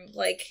term,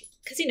 like,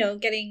 because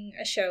getting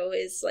a show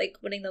is like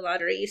winning the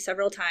lottery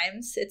several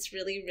times. It's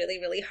really, really,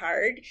 really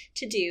hard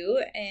to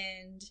do,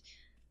 and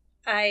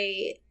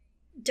I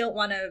don't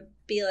want to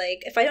be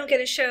like, if I don't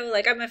get a show,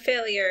 like, I'm a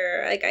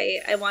failure. Like,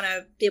 I want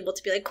to be able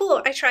to be like,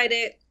 cool, I tried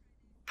it,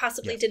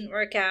 possibly didn't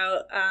work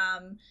out,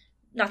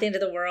 not the end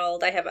of the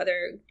world, I have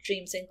other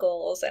dreams and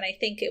goals. And I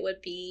think it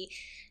would be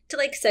to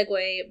like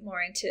segue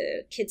more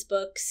into kids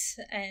books,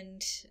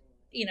 and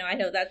I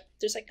know that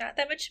there's like not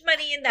that much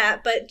money in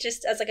that, but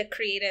just as like a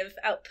creative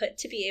output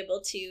to be able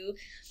to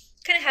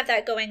kind of have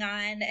that going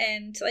on,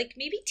 and like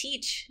maybe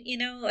teach,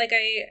 like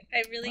I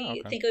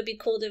really think it would be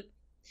cool to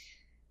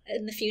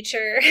in the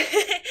future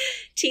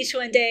teach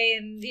one day.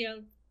 And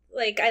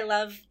like, I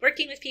love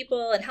working with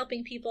people and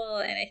helping people,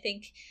 and I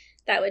think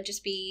that would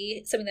just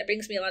be something that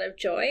brings me a lot of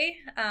joy.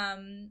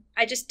 I'm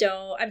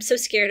so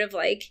scared of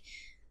like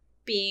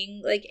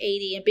being like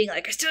 80 and being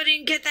like, I still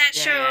didn't get that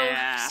show,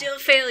 still a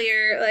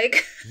failure.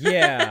 Like,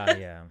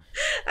 yeah.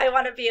 I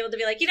want to be able to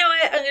be like, you know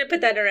what, I'm gonna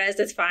put that to rest,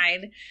 it's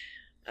fine.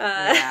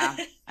 And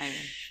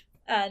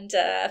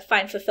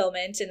find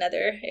fulfillment in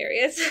other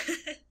areas.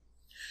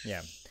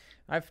 Yeah.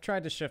 I've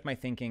tried to shift my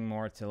thinking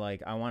more to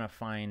like, I want to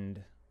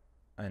find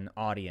an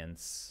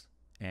audience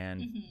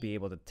and be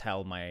able to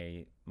tell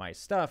my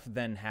stuff,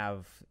 then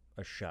have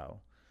a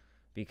show,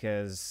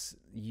 because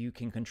you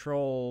can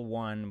control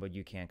one, but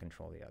you can't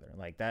control the other.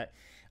 Like that,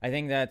 I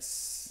think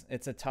it's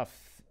a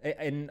tough,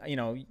 and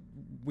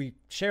we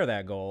share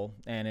that goal,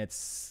 and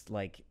it's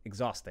like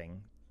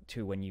exhausting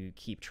too when you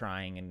keep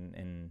trying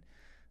and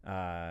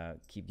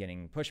keep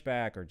getting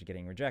pushback or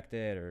getting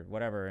rejected or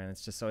whatever. And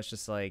it's just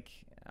like,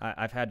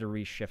 I've had to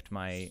reshift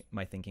my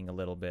thinking a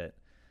little bit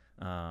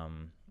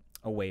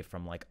away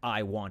from like,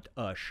 I want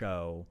a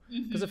show,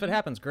 because if it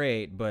happens,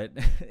 great, but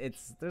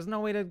there's no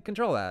way to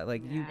control that.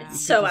 Like, it's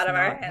so out of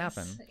our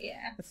hands.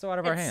 It's so out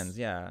of our hands.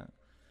 Yeah,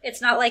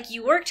 it's not like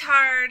you worked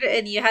hard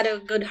and you had a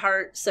good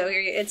heart, so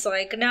it's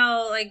like,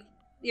 no, like,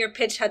 your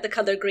pitch had the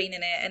color green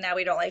in it, and now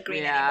we don't like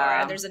green anymore,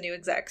 and there's a new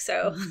exec,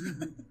 so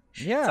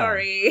yeah,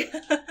 sorry.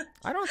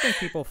 I don't think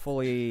people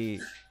fully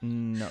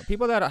know.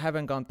 People that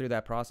haven't gone through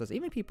that process,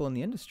 even people in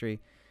the industry,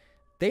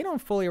 they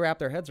don't fully wrap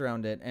their heads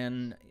around it,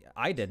 and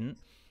I didn't.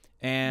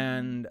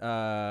 And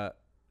it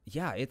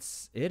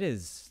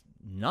is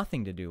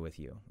nothing to do with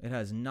you. It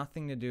has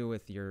nothing to do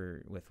with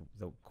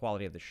the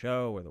quality of the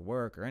show or the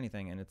work or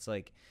anything. And it's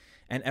like,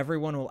 and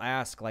everyone will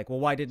ask like,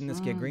 well, why didn't this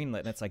get greenlit?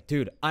 And it's like,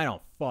 dude, I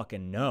don't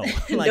fucking know.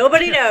 Like,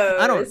 nobody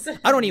knows.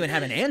 I don't even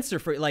have an answer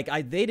for it. Like,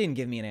 they didn't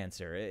give me an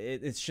answer.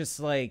 It's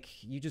just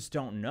like, you just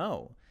don't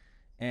know.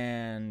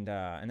 And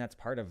that's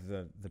part of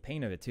the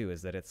pain of it too,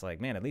 is that it's like,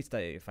 man, at least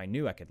if I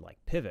knew, I could like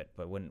pivot.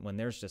 But when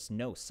there's just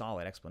no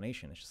solid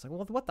explanation, it's just like,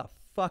 well, what the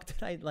fuck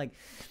did I like?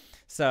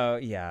 So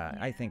yeah,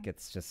 I think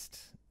it's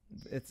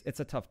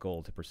a tough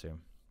goal to pursue.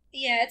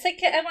 Yeah, it's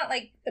like, I want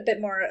like a bit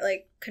more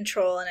like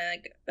control and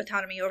like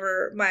autonomy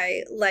over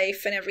my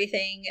life and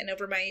everything, and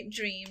over my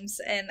dreams.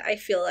 And I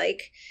feel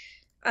like,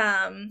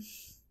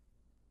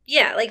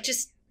 like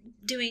just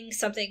doing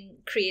something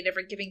creative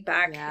or giving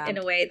back in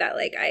a way that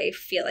like I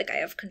feel like I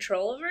have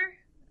control over,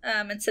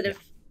 instead of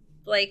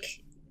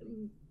like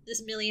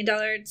this $1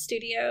 million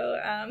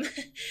studio.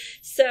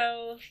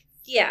 So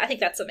yeah, I think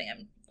that's something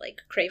I'm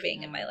like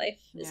craving in my life,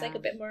 is like a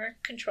bit more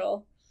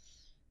control.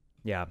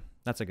 Yeah,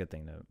 that's a good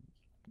thing to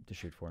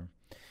shoot for.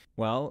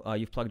 Well,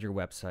 you've plugged your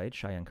website,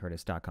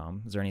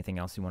 CheyenneCurtis.com. Is there anything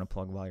else you want to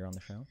plug while you're on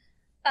the show?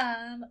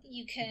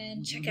 You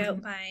can check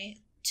out my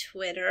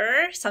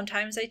Twitter.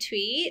 Sometimes I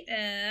tweet.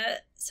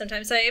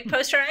 Sometimes I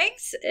post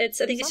drawings. I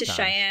think it's just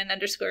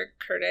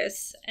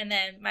Cheyenne_Curtis. And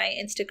then my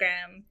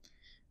Instagram,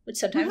 which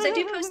sometimes I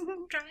do post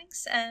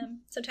drawings.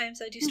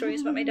 Sometimes I do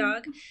stories about my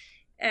dog.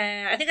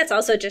 I think that's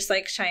also just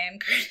like Cheyenne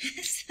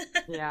Curtis.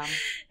 Yeah.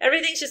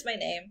 Everything's just my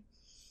name.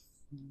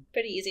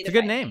 Pretty easy to find. It's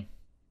a good name.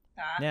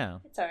 Yeah.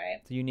 It's all right.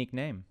 It's a unique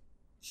name.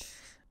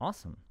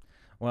 Awesome.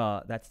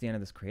 Well, that's the end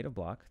of this creative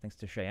block. Thanks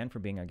to Cheyenne for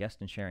being our guest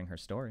and sharing her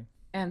story.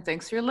 And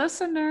thanks for your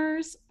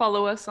listeners.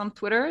 Follow us on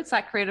Twitter. It's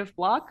at Creative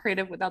Block,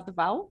 creative without the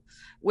vowel,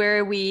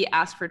 where we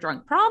ask for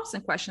drawing prompts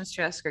and questions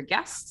to ask our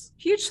guests.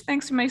 Huge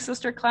thanks to my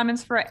sister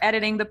Clemens for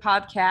editing the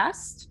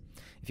podcast.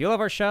 If you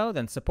love our show,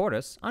 then support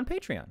us on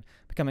Patreon.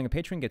 Becoming a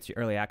patron gets you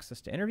early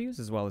access to interviews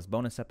as well as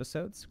bonus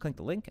episodes. Click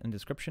the link in the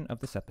description of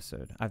this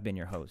episode. I've been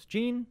your host,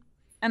 Gene.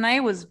 And I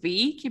was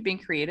V. Keep being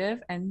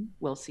creative, and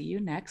we'll see you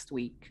next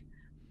week.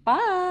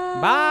 Bye.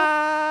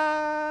 Bye.